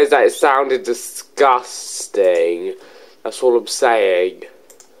I can say is that it sounded disgusting. That's all I'm saying.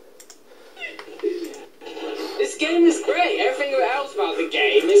 This game is great. Everything else about the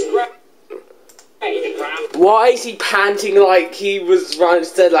game is great. Why is he panting like he was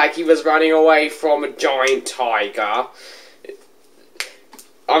running away from a giant tiger?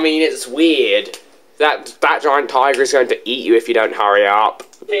 I mean, it's weird. That giant tiger is going to eat you if you don't hurry up.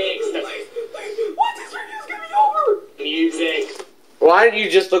 What? This review's gonna be over! Music. Why don't you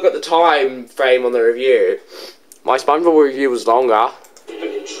just look at the time frame on the review? My SpongeBob review was longer. The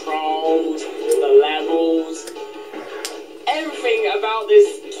controls, the levels, everything about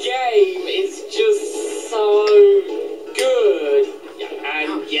this game is just so good.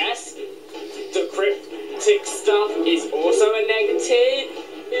 And yes, the cryptic stuff is also a negative,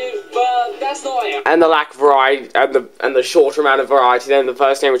 but that's not it. And the lack of variety, and the shorter amount of variety than the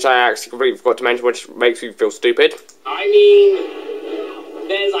first game, which I actually completely forgot to mention, which makes me feel stupid. I mean,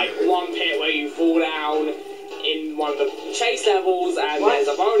 there's like one pit where you fall down in one of the chase levels, and there's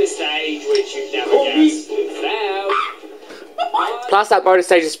a bonus stage which you never guess is there. Plus that bonus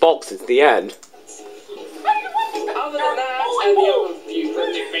stage is boxes at the end. Other than that, and the other few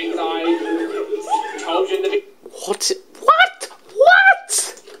cryptic things I told you in the beginning. What?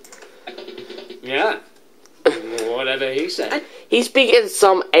 Yeah. Whatever he said. He's speaking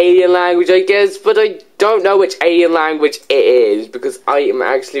some alien language, I guess, but I don't know which alien language it is, because I am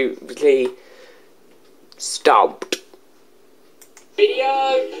absolutely stumped.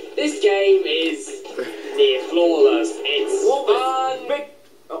 Video, this game is near flawless. It's fun.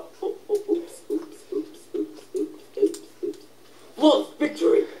 Flawless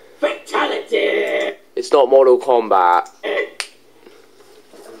victory! Fatality! It's not Mortal Kombat.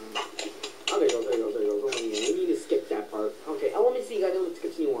 Oh, there you go. We need to skip that part. Okay, let me see, guys. Let's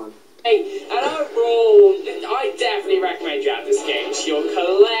continue on. Hey, and overall, I definitely recommend you add this game to your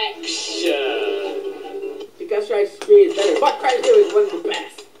collection. Because Crash 3 is better, but Crash 2 is one of the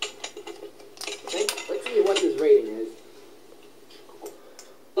best. Okay, let's see what his rating is.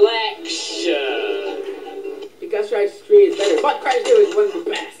 Collection. Because Crash 3 is better, but Crash 2 is one of the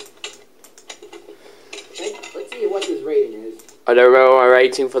best. Okay, let's see what his rating is. I don't remember my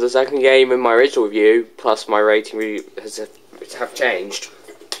rating for the second game in my original review, plus my rating have changed.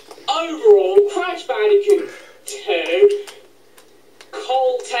 Overall, Crash Bandicoot 2,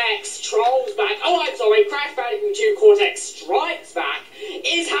 Cortex Trolls Back, Crash Bandicoot 2 Cortex Strikes Back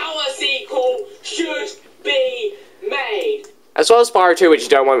is how a sequel should be made. As well as Spyro 2, which you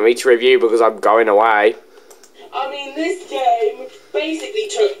don't want me to review because I'm going away. I mean, this game basically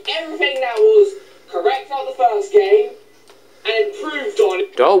took everything that was correct about the first game and improved on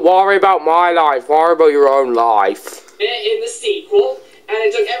it. Don't worry about my life, worry about your own life. In the sequel, and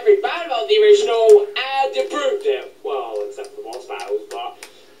it took everything bad about the original and improved it. Well, except for the boss battles, but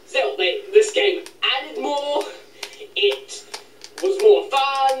still, this game added more. It was more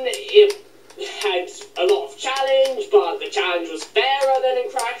fun. It had a lot of challenge, but the challenge was fairer than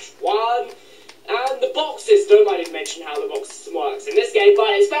in Crash 1. And the box system, I didn't mention how the box system works in this game, but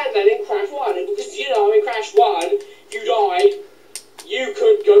it's better than in Crash 1, because, you know, in Crash 1, if you died, you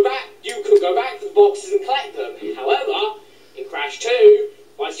could go back to the boxes and collect them. However, in Crash 2,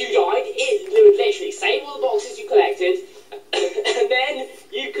 once you died, it would literally save all the boxes you collected, and then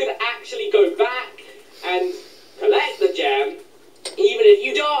you could actually go back and collect the gem, even if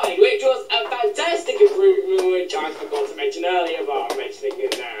you died, which was a fantastic improvement, which I forgot to mention earlier, but I'm mentioning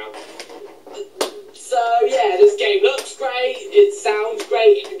it now. So yeah, this game looks great, it sounds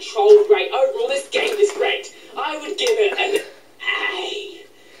great, it controls great. Overall, this game is great. I would give it an A.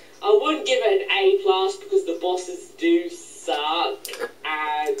 I wouldn't give it an A+ because the bosses do suck,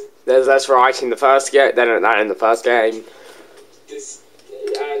 and There's less variety in the first game than in the first game.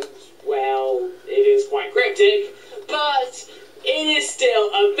 And well, it is quite cryptic, but it is still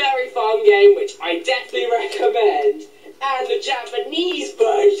a very fun game, which I definitely recommend. And the Japanese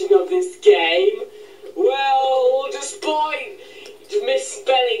version of this game, well, despite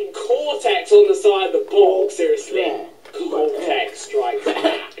misspelling Cortex on the side of the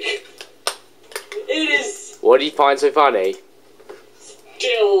What did you find so funny?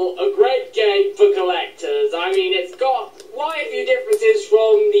 Still a great game for collectors. I mean, it's got quite a few differences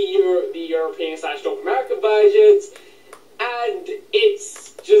from the European / North American versions, and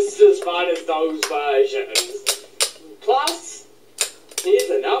it's just as fun as those versions. Plus, here's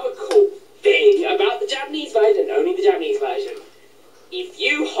another cool thing about the Japanese version, only the Japanese version. If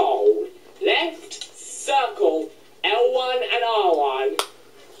you hold left circle L1 and R1,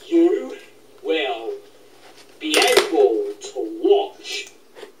 you will be able to watch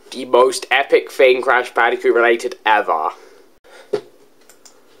the most epic thing Crash Bandicoot related ever. The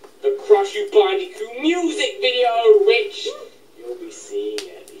Crash Bandicoot music video, which you'll be seeing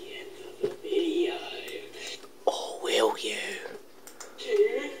at the end of the video. Or will you?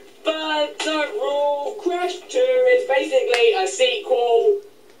 But the rule, Crash 2 is basically a sequel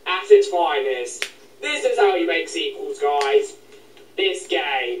at its finest. This is how you make sequels, guys. This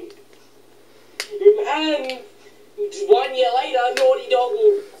game. And 1 year later, Naughty Dog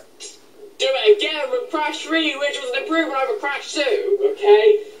will do it again with Crash 3, which was an improvement over Crash 2,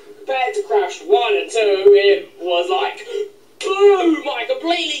 okay? Compared to Crash 1 and 2, it was like, boom! I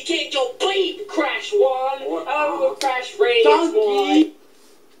completely kicked your beat, Crash 1! Over Crash 3, it's more.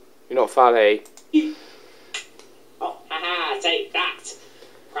 You're not funny. Oh, haha, take that,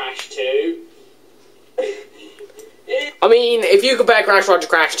 Crash 2. I mean, if you compare Crash 1 to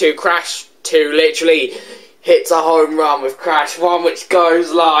Crash 2 literally hits a home run with Crash 1, which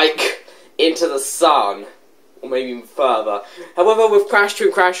goes, like, into the sun. Or maybe even further. However, with Crash 2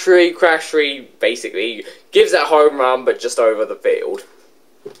 and Crash 3 basically gives it a home run, but just over the field.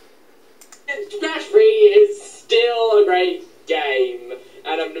 Crash 3 is still a great game,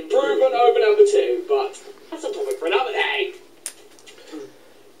 and an improvement over number 2, but that's a topic for another day.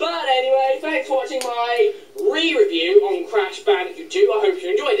 But anyway, thanks for watching my re-review on Crash Bandicoot 2. I hope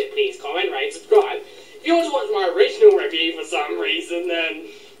you enjoyed it. Please comment, rate, subscribe. If you want to watch my original review for some reason, then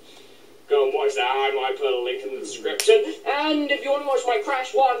go and watch that. I might put a link in the description. And if you want to watch my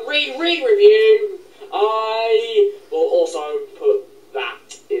Crash 1 re-review, I will also put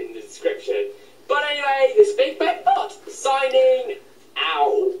that in the description. But anyway, this is Big Bad Bot signing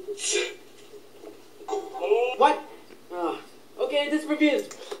out. What? Okay, this review is...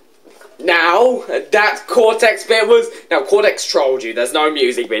 Now, that Cortex bit was... Now, Cortex trolled you. There's no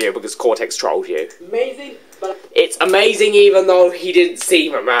music video because Cortex trolled you. amazing, but It's amazing even though he didn't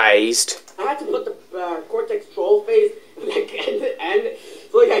seem amazed. I had to put the Cortex troll face like at the end.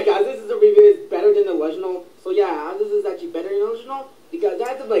 So yeah, guys, this is a review. It's better than the original. So yeah, this is actually better than the original because it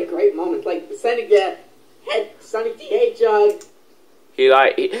had some like great moments, like the Sonic the Hedgehog.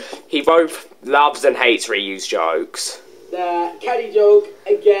 He both loves and hates reused jokes. The caddy joke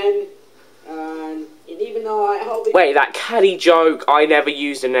again, and even though I hope it... Wait, that caddy joke I never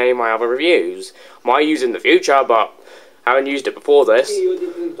used in any of my other reviews. Might use in the future, but I haven't used it before this. You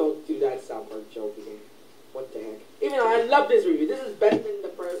didn't don't do that South Park joke again. What the heck? Even though I love this review, this is better than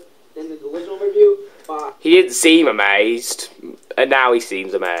the original review. But He didn't seem amazed, and now he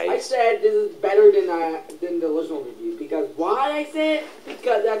seems I amazed. said this is better than the original review because why I said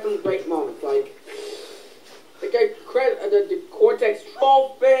because that's some great moments like. The Cortex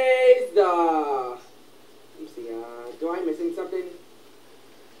troll face, let me see, do I missing something?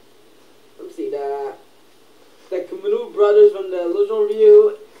 Let me see, the Kamunu brothers from the original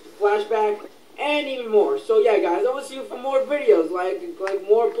review, flashback, and even more. So yeah, guys, I will see you for more videos, like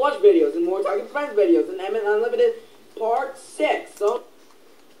more plush videos and more Talking Friends videos, and M Unlimited Part 6. So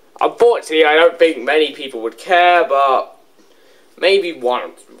Unfortunately, I don't think many people would care, but maybe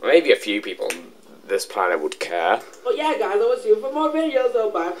a few people on this planet would care. But yeah, guys, I will see you for more videos. So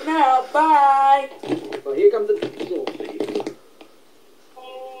bye for now. Bye. So here comes the troll face.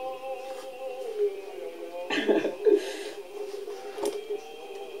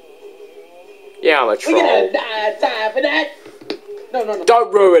 Yeah, I'm a troll. We're gonna die for that. No.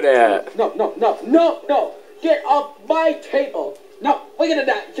 Don't ruin it. No. Get off my table. No, we're gonna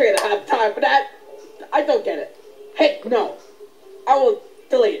die. You're gonna have time for that. I don't get it. Heck no. I will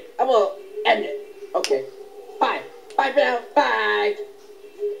delete it. I will end it. Okay. Bye. Bye for now. Bye.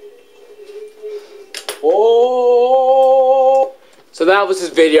 Oh. So that was his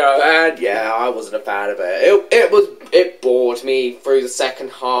video, and yeah, I wasn't a fan of it. It bored me through the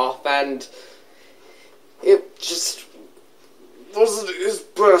second half, and it just wasn't his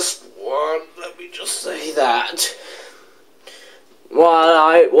best one. Let me just say that. While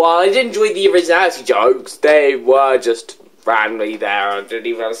I did enjoy the originality jokes, they were just randomly there. I didn't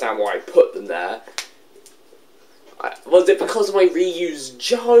even understand why I put them there. Was it because of my reused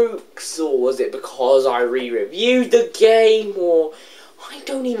jokes, or was it because I re-reviewed the game, or I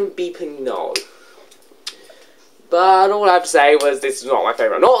don't even beeping know. But all I have to say was this is not my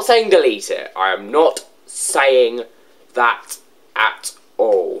favourite. I'm not saying delete it. I am not saying that at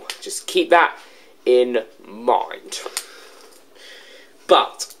all. Just keep that in mind.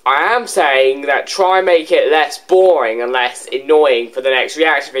 But I am saying that try and make it less boring and less annoying for the next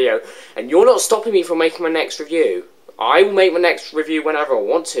reaction video. And you're not stopping me from making my next review. I will make my next review whenever I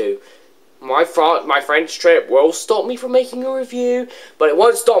want to. My French trip will stop me from making a review, but it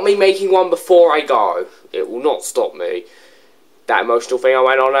won't stop me making one before I go. It will not stop me. That emotional thing I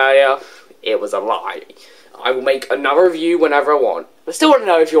went on earlier, it was a lie. I will make another review whenever I want. I still want to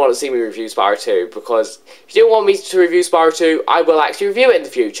know if you want to see me review Spyro 2, because if you don't want me to review Spyro 2, I will actually review it in the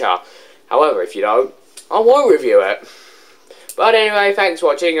future. However, if you don't, I won't review it. But anyway, thanks for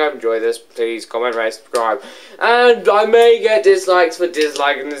watching. I enjoyed this. Please comment, rate, subscribe. And I may get dislikes for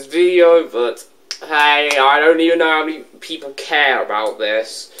disliking this video, but hey, I don't even know how many people care about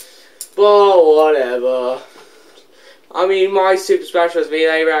this. But whatever. I mean, my Super Smash Bros.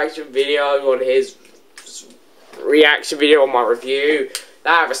 Melee reaction video on his reaction video on my review,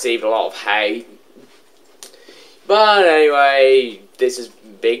 that received a lot of hate. But anyway, this is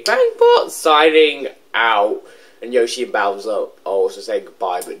Big Bang Bot signing out. And Yoshi and Bowser also saying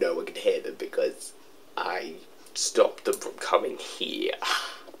goodbye, but no one can hear them because I stopped them from coming here.